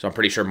 So I'm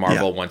pretty sure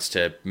Marvel wants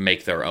to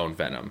make their own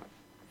Venom.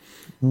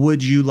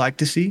 Would you like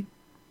to see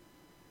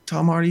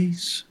Tom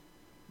Hardy's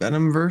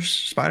Venom versus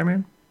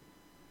Spider-Man?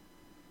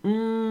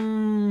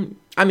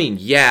 I mean,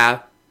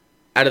 yeah.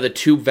 Out of the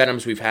two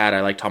Venoms we've had, I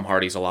like Tom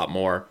Hardy's a lot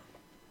more.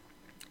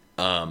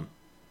 But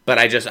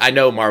I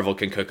know Marvel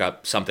can cook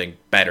up something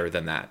better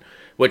than that,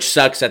 which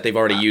sucks that they've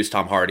already used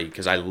Tom Hardy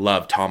because I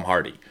love Tom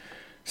Hardy.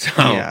 So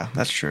yeah,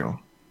 that's true.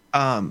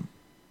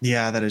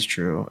 Yeah, that is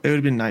true. It would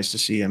have been nice to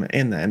see him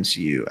in the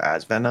MCU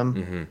as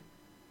Venom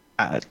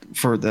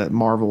for the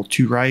Marvel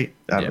 2, right?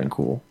 That would have been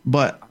cool.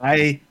 But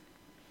I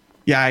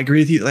agree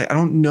with you. Like, I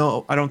don't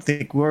know. I don't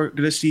think we're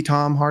gonna see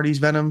Tom Hardy's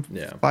Venom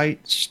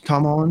fight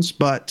Tom Holland's,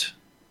 but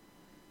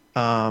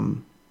I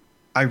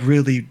would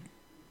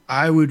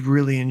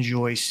really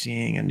enjoy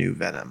seeing a new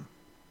Venom,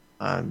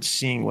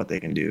 seeing what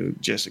they can do.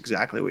 Just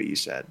exactly what you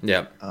said.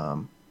 Yeah.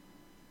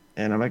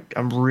 And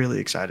I'm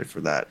really excited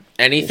for that.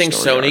 Anything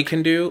Sony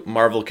can do,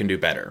 Marvel can do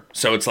better.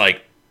 So it's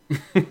like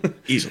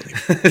easily.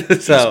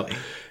 So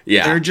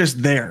yeah, they're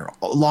just there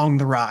along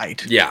the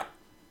ride. Yeah,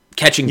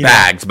 catching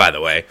bags, by the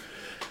way.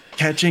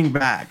 Catching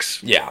bags.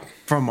 Yeah,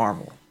 from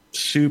Marvel,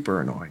 super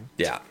annoying.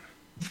 Yeah.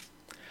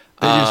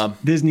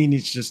 Disney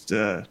needs just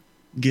to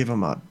give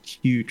them a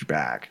huge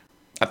bag.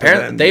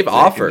 Apparently, they've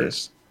offered,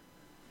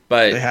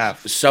 but they have.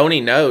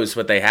 Sony knows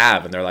what they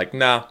have, and they're like,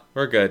 "No,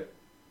 we're good."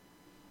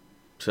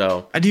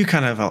 So I do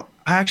kind of,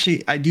 I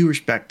do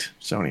respect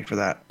Sony for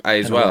that. I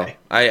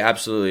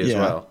absolutely as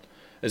well.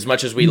 As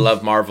much as we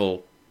love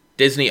Marvel,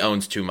 Disney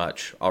owns too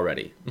much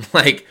already.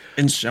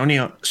 And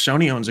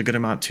Sony owns a good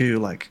amount too.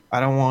 Like, I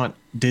don't want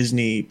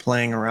Disney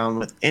playing around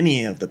with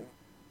any of the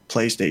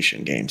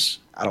PlayStation games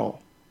at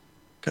all,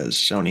 because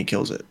Sony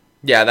kills it.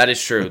 Yeah, that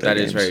is true. That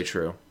is very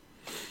true.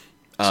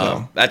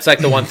 That's like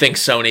the one thing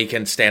Sony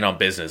can stand on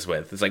business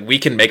with. It's like, we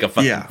can make a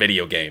fucking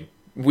video game.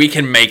 We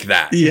can make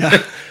that.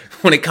 Yeah.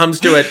 When it comes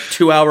to a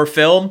 2-hour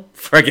film,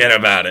 forget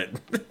about it.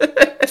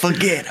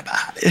 Forget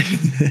about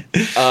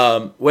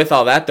it. With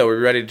all that, though, are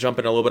we ready to jump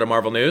into a little bit of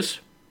Marvel news?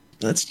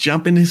 Let's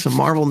jump into some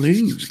Marvel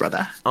news,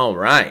 brother. All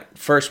right.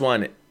 First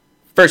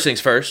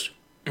things first.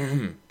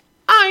 I'm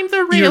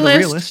the realist. You're the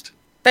realist.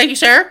 Thank you,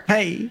 sir.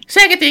 Hey.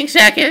 Second thing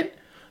second.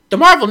 The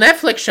Marvel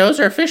Netflix shows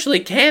are officially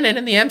canon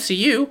in the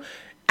MCU,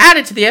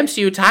 added to the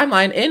MCU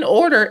timeline in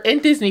order in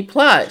Disney+.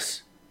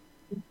 So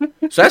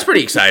that's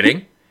pretty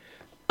exciting.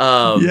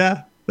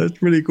 Yeah. That's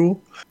pretty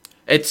cool.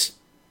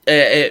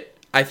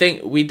 I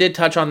think we did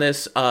touch on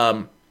this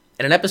in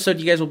an episode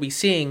you guys will be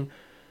seeing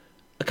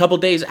a couple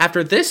days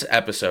after this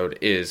episode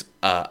is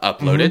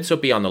uploaded, so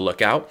be on the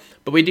lookout.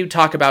 But we do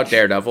talk about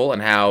Daredevil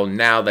and how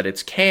now that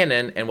it's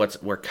canon and what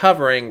we're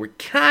covering, we're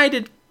kind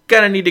of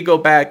going to need to go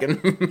back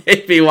and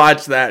maybe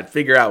watch that,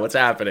 figure out what's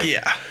happening.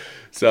 Yeah.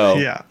 So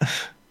yeah.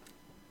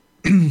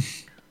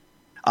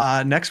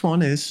 Next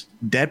one is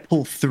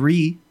Deadpool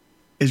 3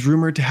 is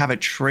rumored to have a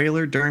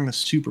trailer during the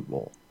Super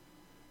Bowl.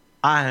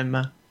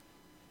 I'm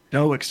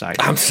so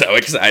excited. I'm so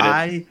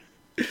excited.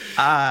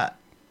 I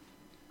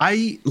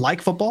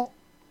like football.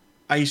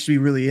 I used to be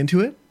really into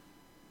it.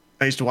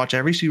 I used to watch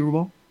every Super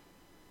Bowl.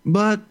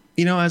 But,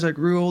 as I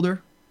grew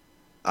older,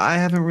 I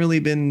haven't really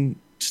been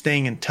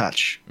staying in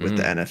touch with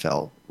the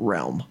NFL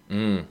realm.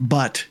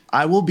 But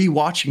I will be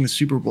watching the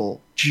Super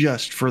Bowl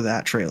just for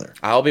that trailer.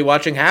 I'll be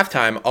watching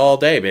halftime all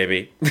day,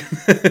 baby.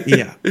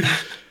 Yeah.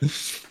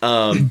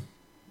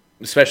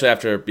 Especially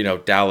after,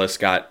 Dallas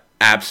got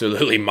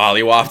absolutely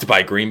mollywopped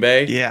by Green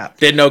Bay. Yeah.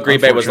 Didn't know Green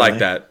Bay was like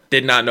that.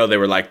 Did not know they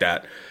were like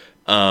that.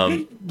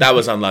 That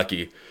was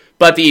unlucky.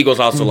 But the Eagles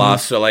also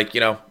lost, so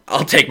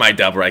I'll take my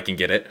dub where I can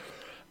get it.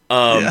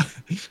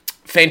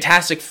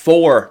 Fantastic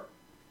Four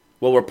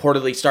will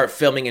reportedly start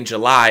filming in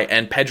July,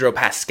 and Pedro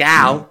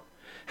Pascal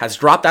has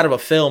dropped out of a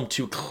film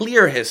to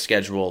clear his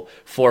schedule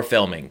for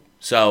filming.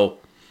 So,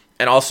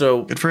 and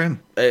also, good for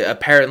him.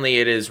 Apparently,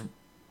 it is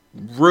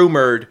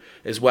rumored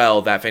as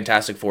well that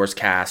Fantastic Four's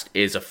cast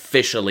is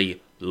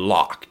officially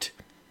locked.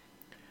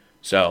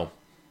 So,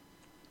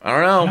 I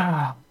don't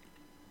know.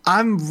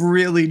 I'm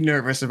really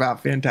nervous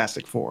about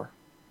Fantastic Four.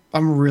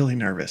 I'm really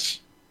nervous.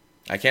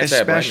 I can't say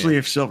I blame you. Especially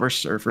if Silver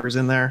Surfer's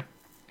in there.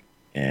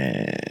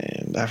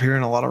 And I'm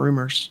hearing a lot of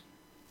rumors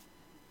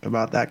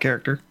about that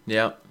character.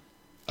 Yeah.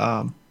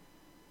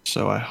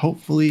 So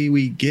hopefully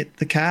we get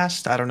the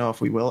cast. I don't know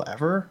if we will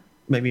ever.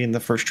 Maybe in the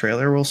first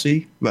trailer we'll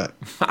see. But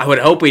I would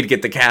hope we'd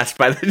get the cast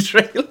by the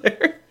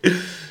trailer.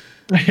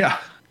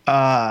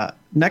 Yeah.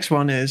 Next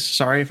one is,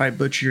 sorry if I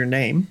butcher your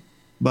name,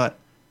 but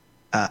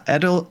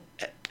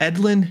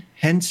Edlin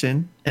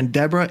Henson and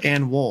Deborah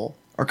Ann Woll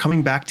are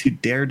coming back to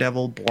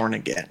Daredevil Born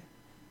Again.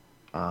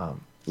 A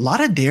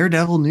lot of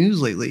Daredevil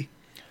news lately.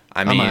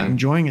 I mean, I'm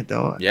enjoying it,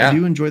 though. Yeah. I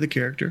do enjoy the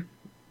character.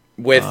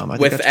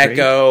 with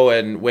Echo great.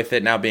 And with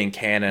it now being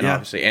canon,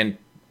 obviously, and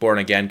Born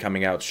Again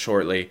coming out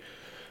shortly,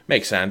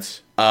 makes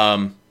sense.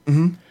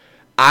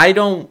 I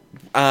don't.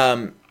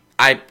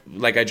 I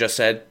like I just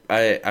said,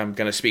 I'm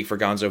going to speak for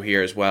Gonzo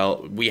here as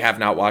well. We have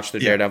not watched the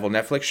Daredevil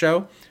Netflix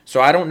show,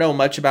 so I don't know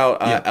much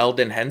about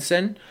Eldon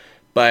Henson,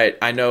 but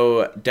I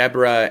know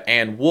Deborah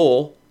Ann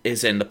Wool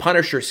is in the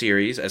Punisher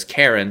series as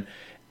Karen,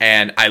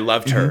 and I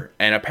loved her.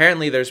 And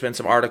apparently there's been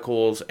some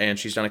articles, and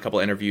she's done a couple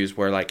interviews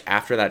where, like,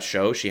 after that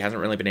show, she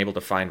hasn't really been able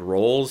to find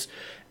roles,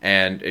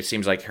 and it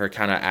seems like her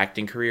kind of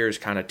acting career is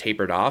kind of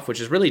tapered off, which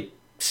is really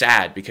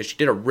sad because she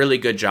did a really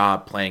good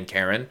job playing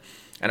Karen,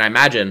 and I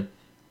imagine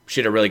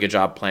she did a really good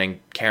job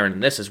playing Karen in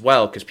this as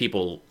well because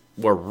people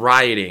were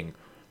rioting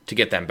to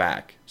get them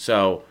back.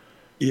 So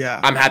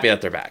I'm happy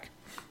that they're back.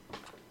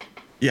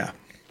 Yeah,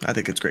 I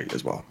think it's great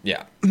as well.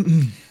 Yeah.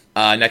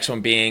 Next one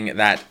being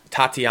that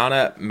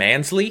Tatiana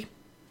Mansley,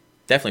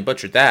 definitely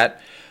butchered that,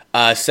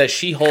 says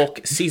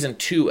She-Hulk Season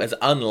 2 is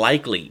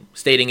unlikely,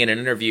 stating in an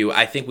interview,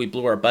 "I think we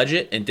blew our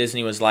budget," and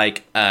Disney was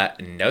like,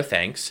 no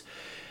thanks.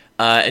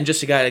 And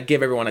just to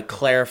give everyone a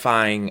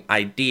clarifying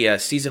idea,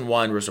 Season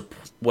 1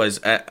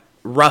 was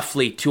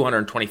roughly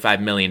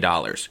 $225 million.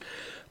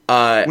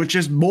 Which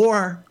is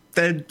more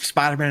than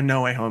Spider-Man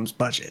No Way Home's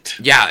budget.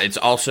 Yeah, it's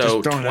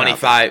also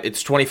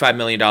 $25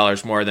 million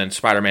more than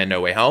Spider-Man No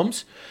Way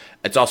Home's.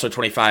 It's also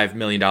 $25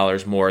 million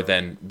more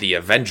than the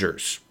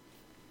Avengers.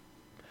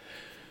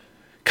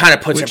 Kind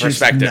of puts in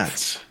perspective.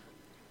 Nuts.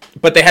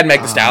 But they had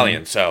Meg Thee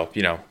Stallion, so,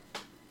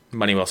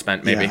 money well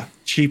spent, maybe. Yeah,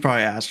 she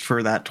probably asked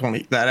for that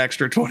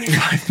extra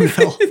 25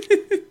 mil.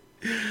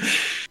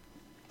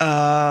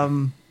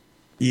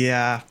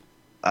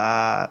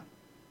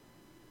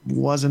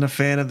 Wasn't a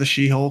fan of the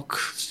She-Hulk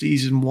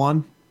Season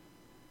 1.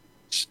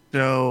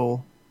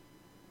 So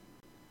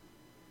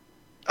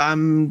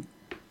I'm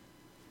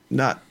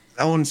not,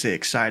 I wouldn't say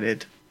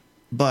excited,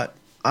 but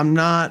I'm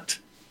not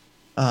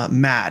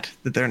mad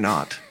that they're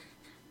not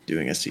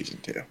doing a Season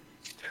 2.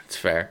 That's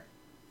fair.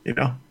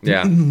 Yeah.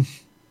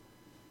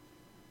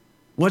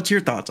 What's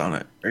your thoughts on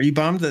it? Are you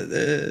bummed that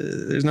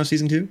there's no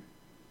Season 2?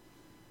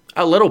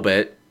 A little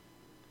bit.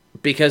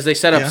 Because they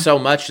set up so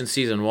much in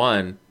Season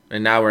 1,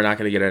 and now we're not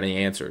going to get any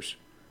answers.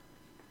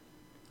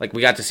 Like,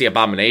 we got to see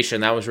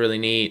Abomination. That was really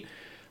neat.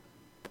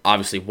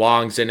 Obviously,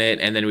 Wong's in it.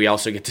 And then we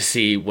also get to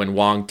see when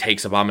Wong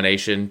takes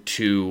Abomination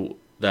to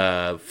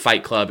the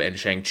Fight Club and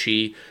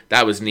Shang-Chi.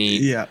 That was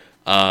neat. Yeah.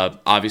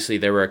 Obviously,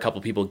 there were a couple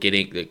people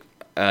getting...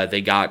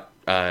 they got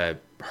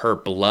her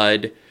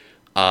blood.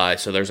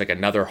 So there's, like,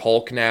 another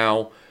Hulk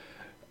now.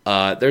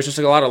 There's just,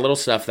 like, a lot of little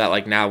stuff that,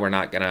 like, now we're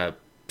not going to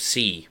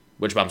see,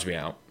 which bums me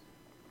out.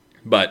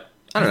 But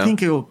I don't know. I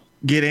think it'll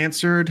get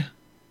answered,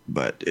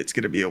 but it's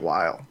going to be a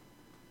while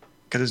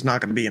because it's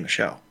not going to be in the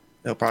show.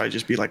 It'll probably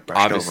just be like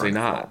brushed obviously over.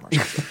 Not.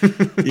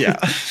 Yeah.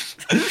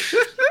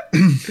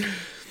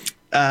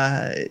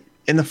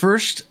 In the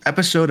first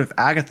episode of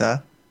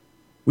Agatha,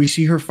 we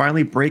see her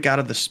finally break out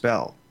of the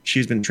spell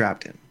she's been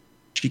trapped in.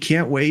 She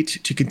can't wait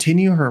to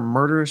continue her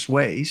murderous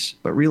ways,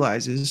 but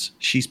realizes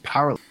she's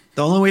powerless.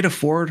 The only way to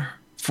forward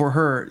for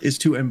her is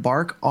to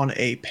embark on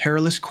a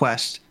perilous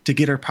quest to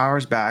get her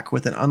powers back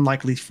with an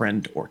unlikely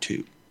friend or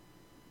two.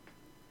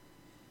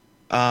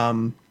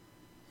 I'm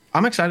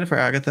excited for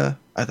Agatha.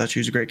 I thought she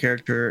was a great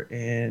character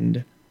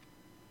in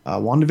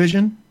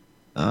WandaVision.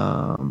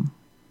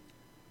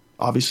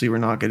 Obviously, we're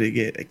not going to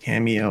get a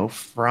cameo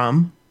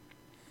from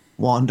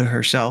Wanda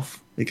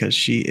herself because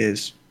she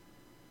is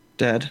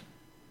dead.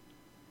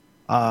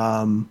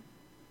 So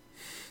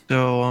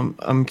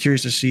I'm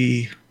curious to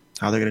see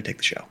how they're going to take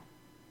the show.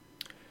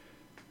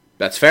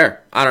 That's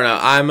fair. I don't know.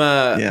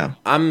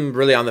 I'm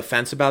really on the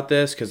fence about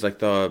this because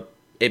like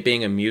it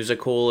being a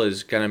musical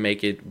is gonna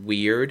make it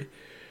weird.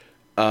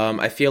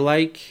 I feel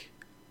like,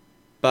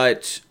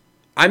 but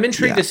I'm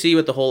intrigued to see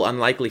what the whole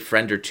unlikely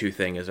friend or two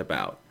thing is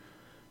about.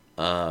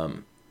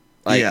 Because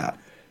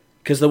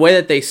the way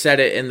that they said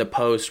it in the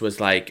post was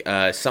like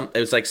it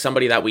was like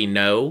somebody that we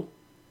know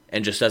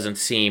and just doesn't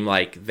seem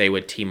like they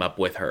would team up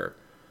with her.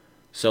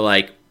 So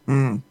like,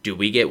 do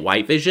we get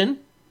White Vision?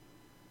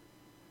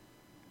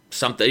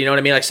 Something, you know what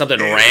I mean? Like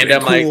something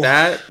random cool. Like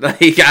that.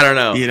 Like, I don't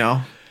know.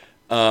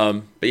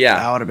 But yeah.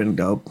 That would have been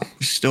dope.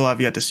 We still have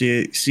yet to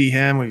see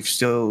him. We've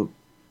still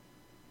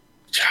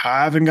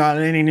haven't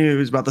gotten any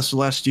news about the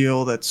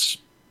Celestial that's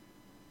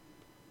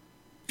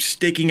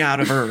sticking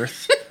out of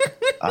Earth.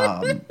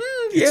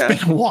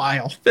 It's been a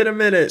while. It's been a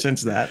minute.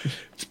 Since that.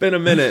 It's been a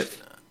minute.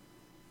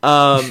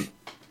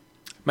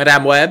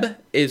 Madame Web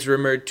is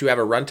rumored to have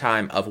a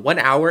runtime of 1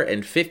 hour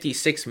and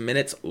 56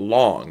 minutes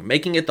long,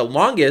 making it the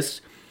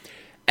longest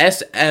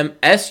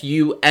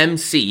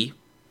SUMC,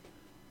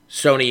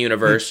 Sony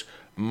Universe,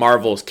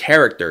 Marvel's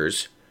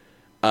characters.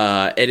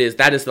 That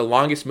is the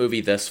longest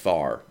movie thus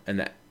far in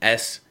the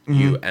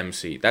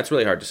SUMC. That's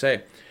really hard to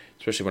say,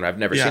 especially when I've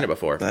never seen it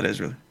before. That is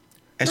really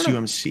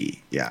SUMC.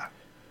 Yeah.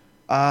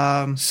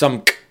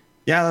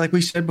 Yeah, like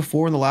we said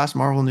before in the last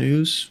Marvel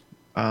news,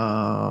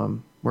 I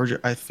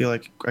feel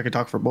like I could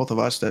talk for both of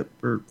us that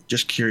we're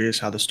just curious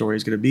how the story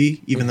is going to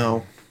be, even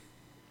though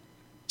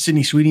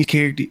Sydney Sweeney's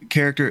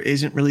character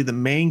isn't really the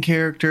main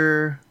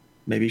character.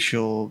 Maybe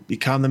she'll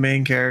become the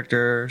main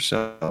character.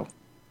 So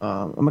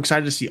I'm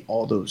excited to see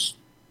all those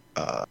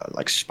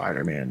like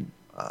Spider-Man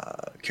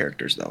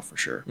characters, though, for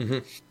sure. Mm-hmm.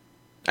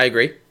 I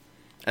agree.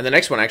 And the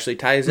next one actually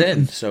ties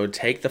in. So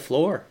take the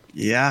floor.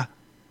 Yeah.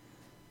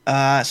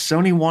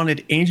 Sony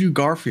wanted Andrew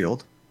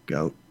Garfield,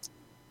 GOAT,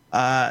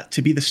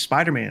 to be the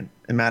Spider-Man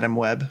in Madam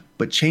Web,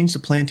 but changed the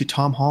plan to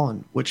Tom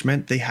Holland, which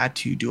meant they had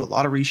to do a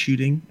lot of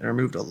reshooting and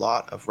removed a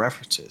lot of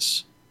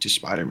references to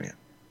Spider-Man.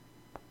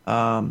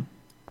 I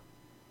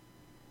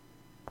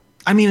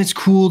mean, it's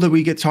cool that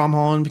we get Tom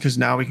Holland because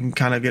now we can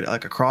kind of get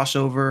like a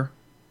crossover.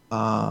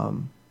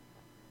 And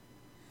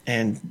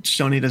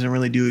Sony doesn't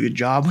really do a good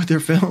job with their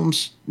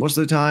films most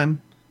of the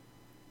time.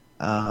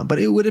 But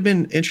it would have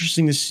been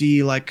interesting to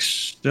see like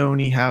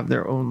Sony have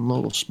their own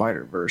little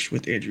Spider-Verse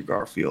with Andrew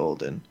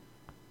Garfield and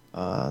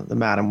the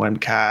Madam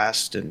Web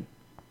cast and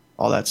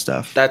all that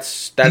stuff. That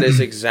is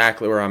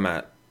exactly where I'm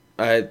at.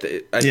 I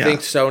think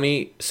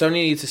Sony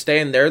needs to stay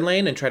in their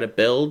lane and try to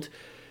build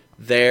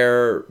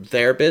their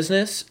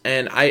business.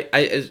 And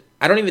I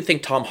don't even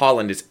think Tom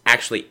Holland is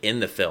actually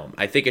in the film.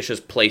 I think it's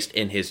just placed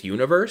in his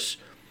universe.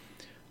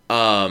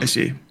 I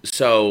see.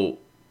 So,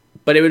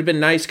 but it would have been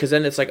nice because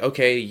then it's like,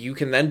 okay, you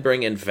can then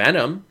bring in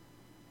Venom,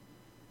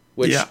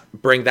 which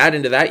bring that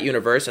into that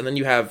universe, and then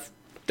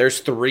there's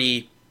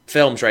 3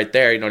 films right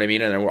there, you know what I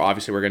mean? And then we're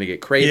going to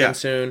get Craven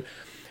soon.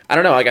 I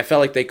don't know, like I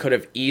felt like they could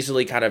have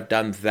easily kind of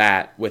done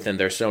that within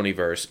their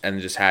Sonyverse and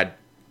just had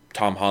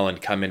Tom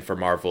Holland come in for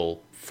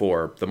Marvel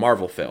for the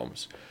Marvel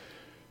films.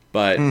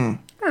 But I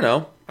don't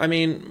know. I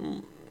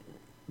mean,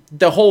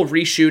 the whole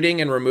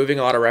reshooting and removing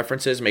a lot of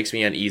references makes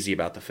me uneasy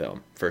about the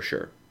film, for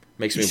sure.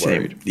 Makes me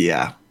worried.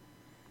 Yeah.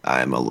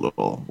 I'm a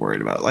little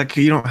worried about it. Like,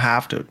 you don't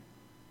have to.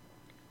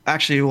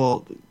 Actually,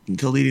 well,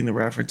 deleting the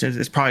references,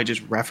 it's probably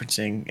just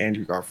referencing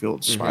Andrew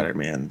Garfield's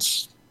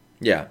Spider-Man's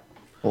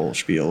whole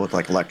spiel with,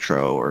 like,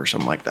 Electro or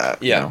something like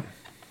that. Yeah.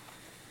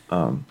 You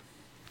know?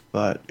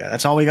 But, yeah,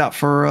 that's all we got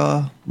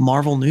for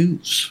Marvel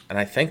news. And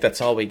I think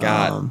that's all we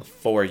got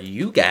for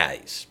you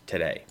guys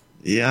today.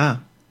 Yeah.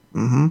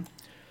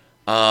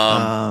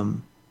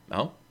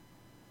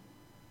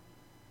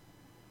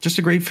 Just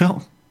a great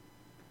film.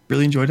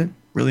 Really enjoyed it.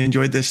 Really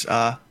enjoyed this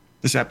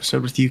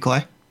episode with you,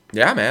 Clay.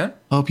 Yeah, man.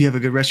 Hope you have a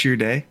good rest of your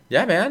day.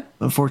 Yeah, man.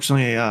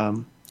 Unfortunately, I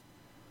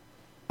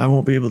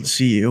won't be able to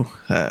see you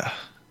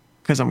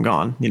because I'm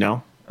gone. You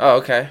know. Oh,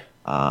 okay.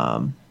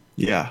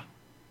 Yeah.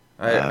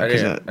 I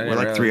didn't we're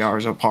like 3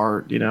 hours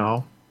apart. You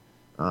know.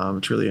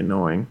 It's really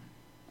annoying.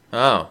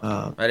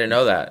 Oh, I didn't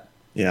know that.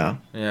 Yeah.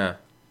 Yeah.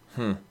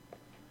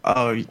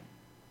 Oh.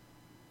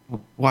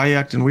 Why are you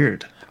acting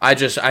weird? I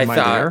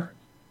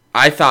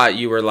thought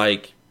you were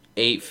like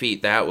 8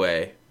 feet that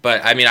way.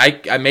 But I mean,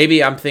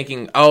 maybe I'm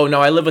thinking, oh no,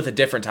 I live with a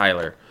different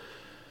Tyler.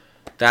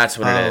 That's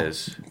what it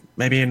is.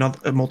 Maybe a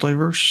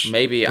multiverse.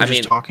 Maybe we're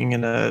just talking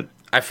in a.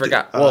 I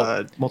forgot.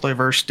 Well,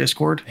 multiverse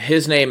Discord.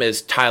 His name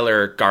is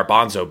Tyler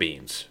Garbanzo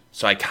Beans,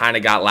 so I kind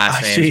of got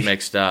last names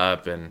mixed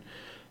up, and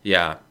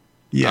yeah.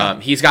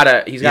 He's got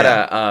a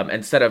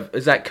instead of,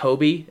 is that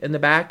Kobe in the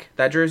back,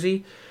 that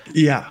jersey?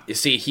 Yeah. You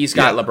see, he's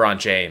got LeBron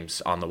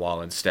James on the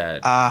wall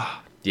instead.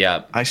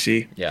 Yeah. I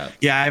see. Yeah.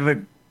 Yeah, I have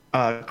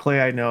a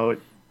Clay I know.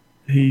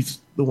 He's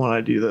the one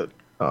I do the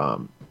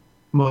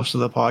most of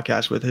the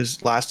podcast with.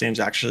 His last name's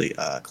actually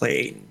Clay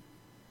Ayton.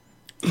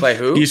 Clay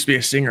who? He used to be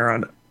a singer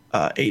on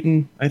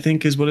Ayton, I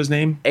think is what his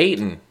name.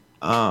 Ayton.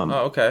 Oh,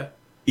 okay.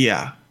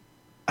 Yeah.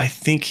 I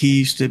think he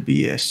used to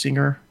be a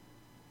singer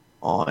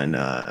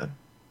on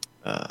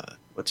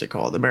what's it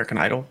called? American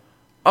Idol.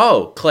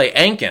 Oh, Clay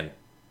Aiken.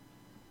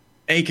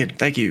 Aiken,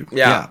 thank you.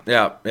 Yeah.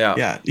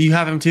 You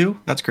have him too?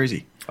 That's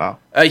crazy. Wow.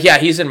 Yeah,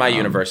 he's in my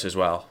universe as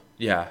well.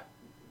 Yeah.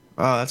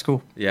 Oh, that's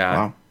cool. Yeah.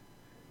 Wow.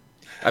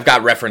 I've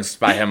got referenced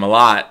by him a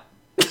lot.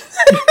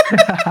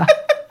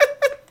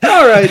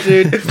 All right,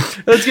 dude.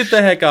 Let's get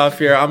the heck off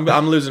here.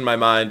 I'm losing my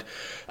mind.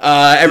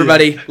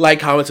 Everybody, like,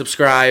 comment,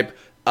 subscribe.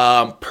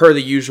 Per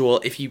the usual,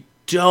 if you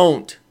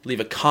don't leave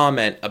a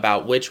comment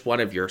about which one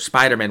of your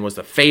Spider-Man was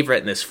the favorite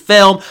in this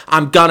film,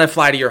 I'm gonna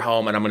fly to your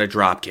home and I'm gonna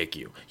drop kick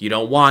you. You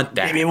don't want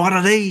that. Give me one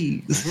of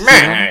these. You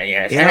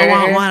don't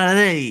want one of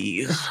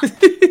these.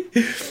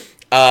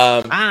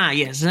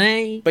 Yes,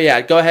 eh? But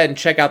yeah, go ahead and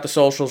check out the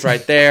socials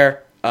right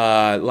there.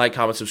 Like,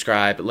 comment,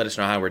 subscribe. Let us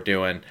know how we're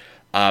doing.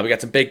 We got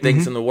some big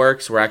things in the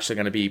works. We're actually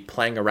going to be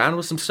playing around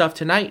with some stuff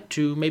tonight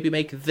to maybe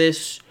make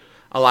this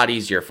a lot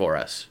easier for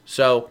us.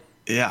 So,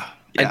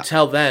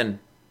 until then,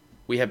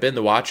 we have been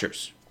the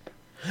Watchers.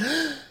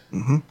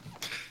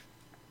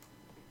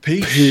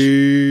 Peace.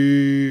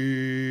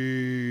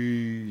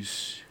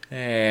 Peace.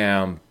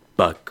 And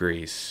butt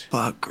grease.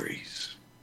 Butt grease.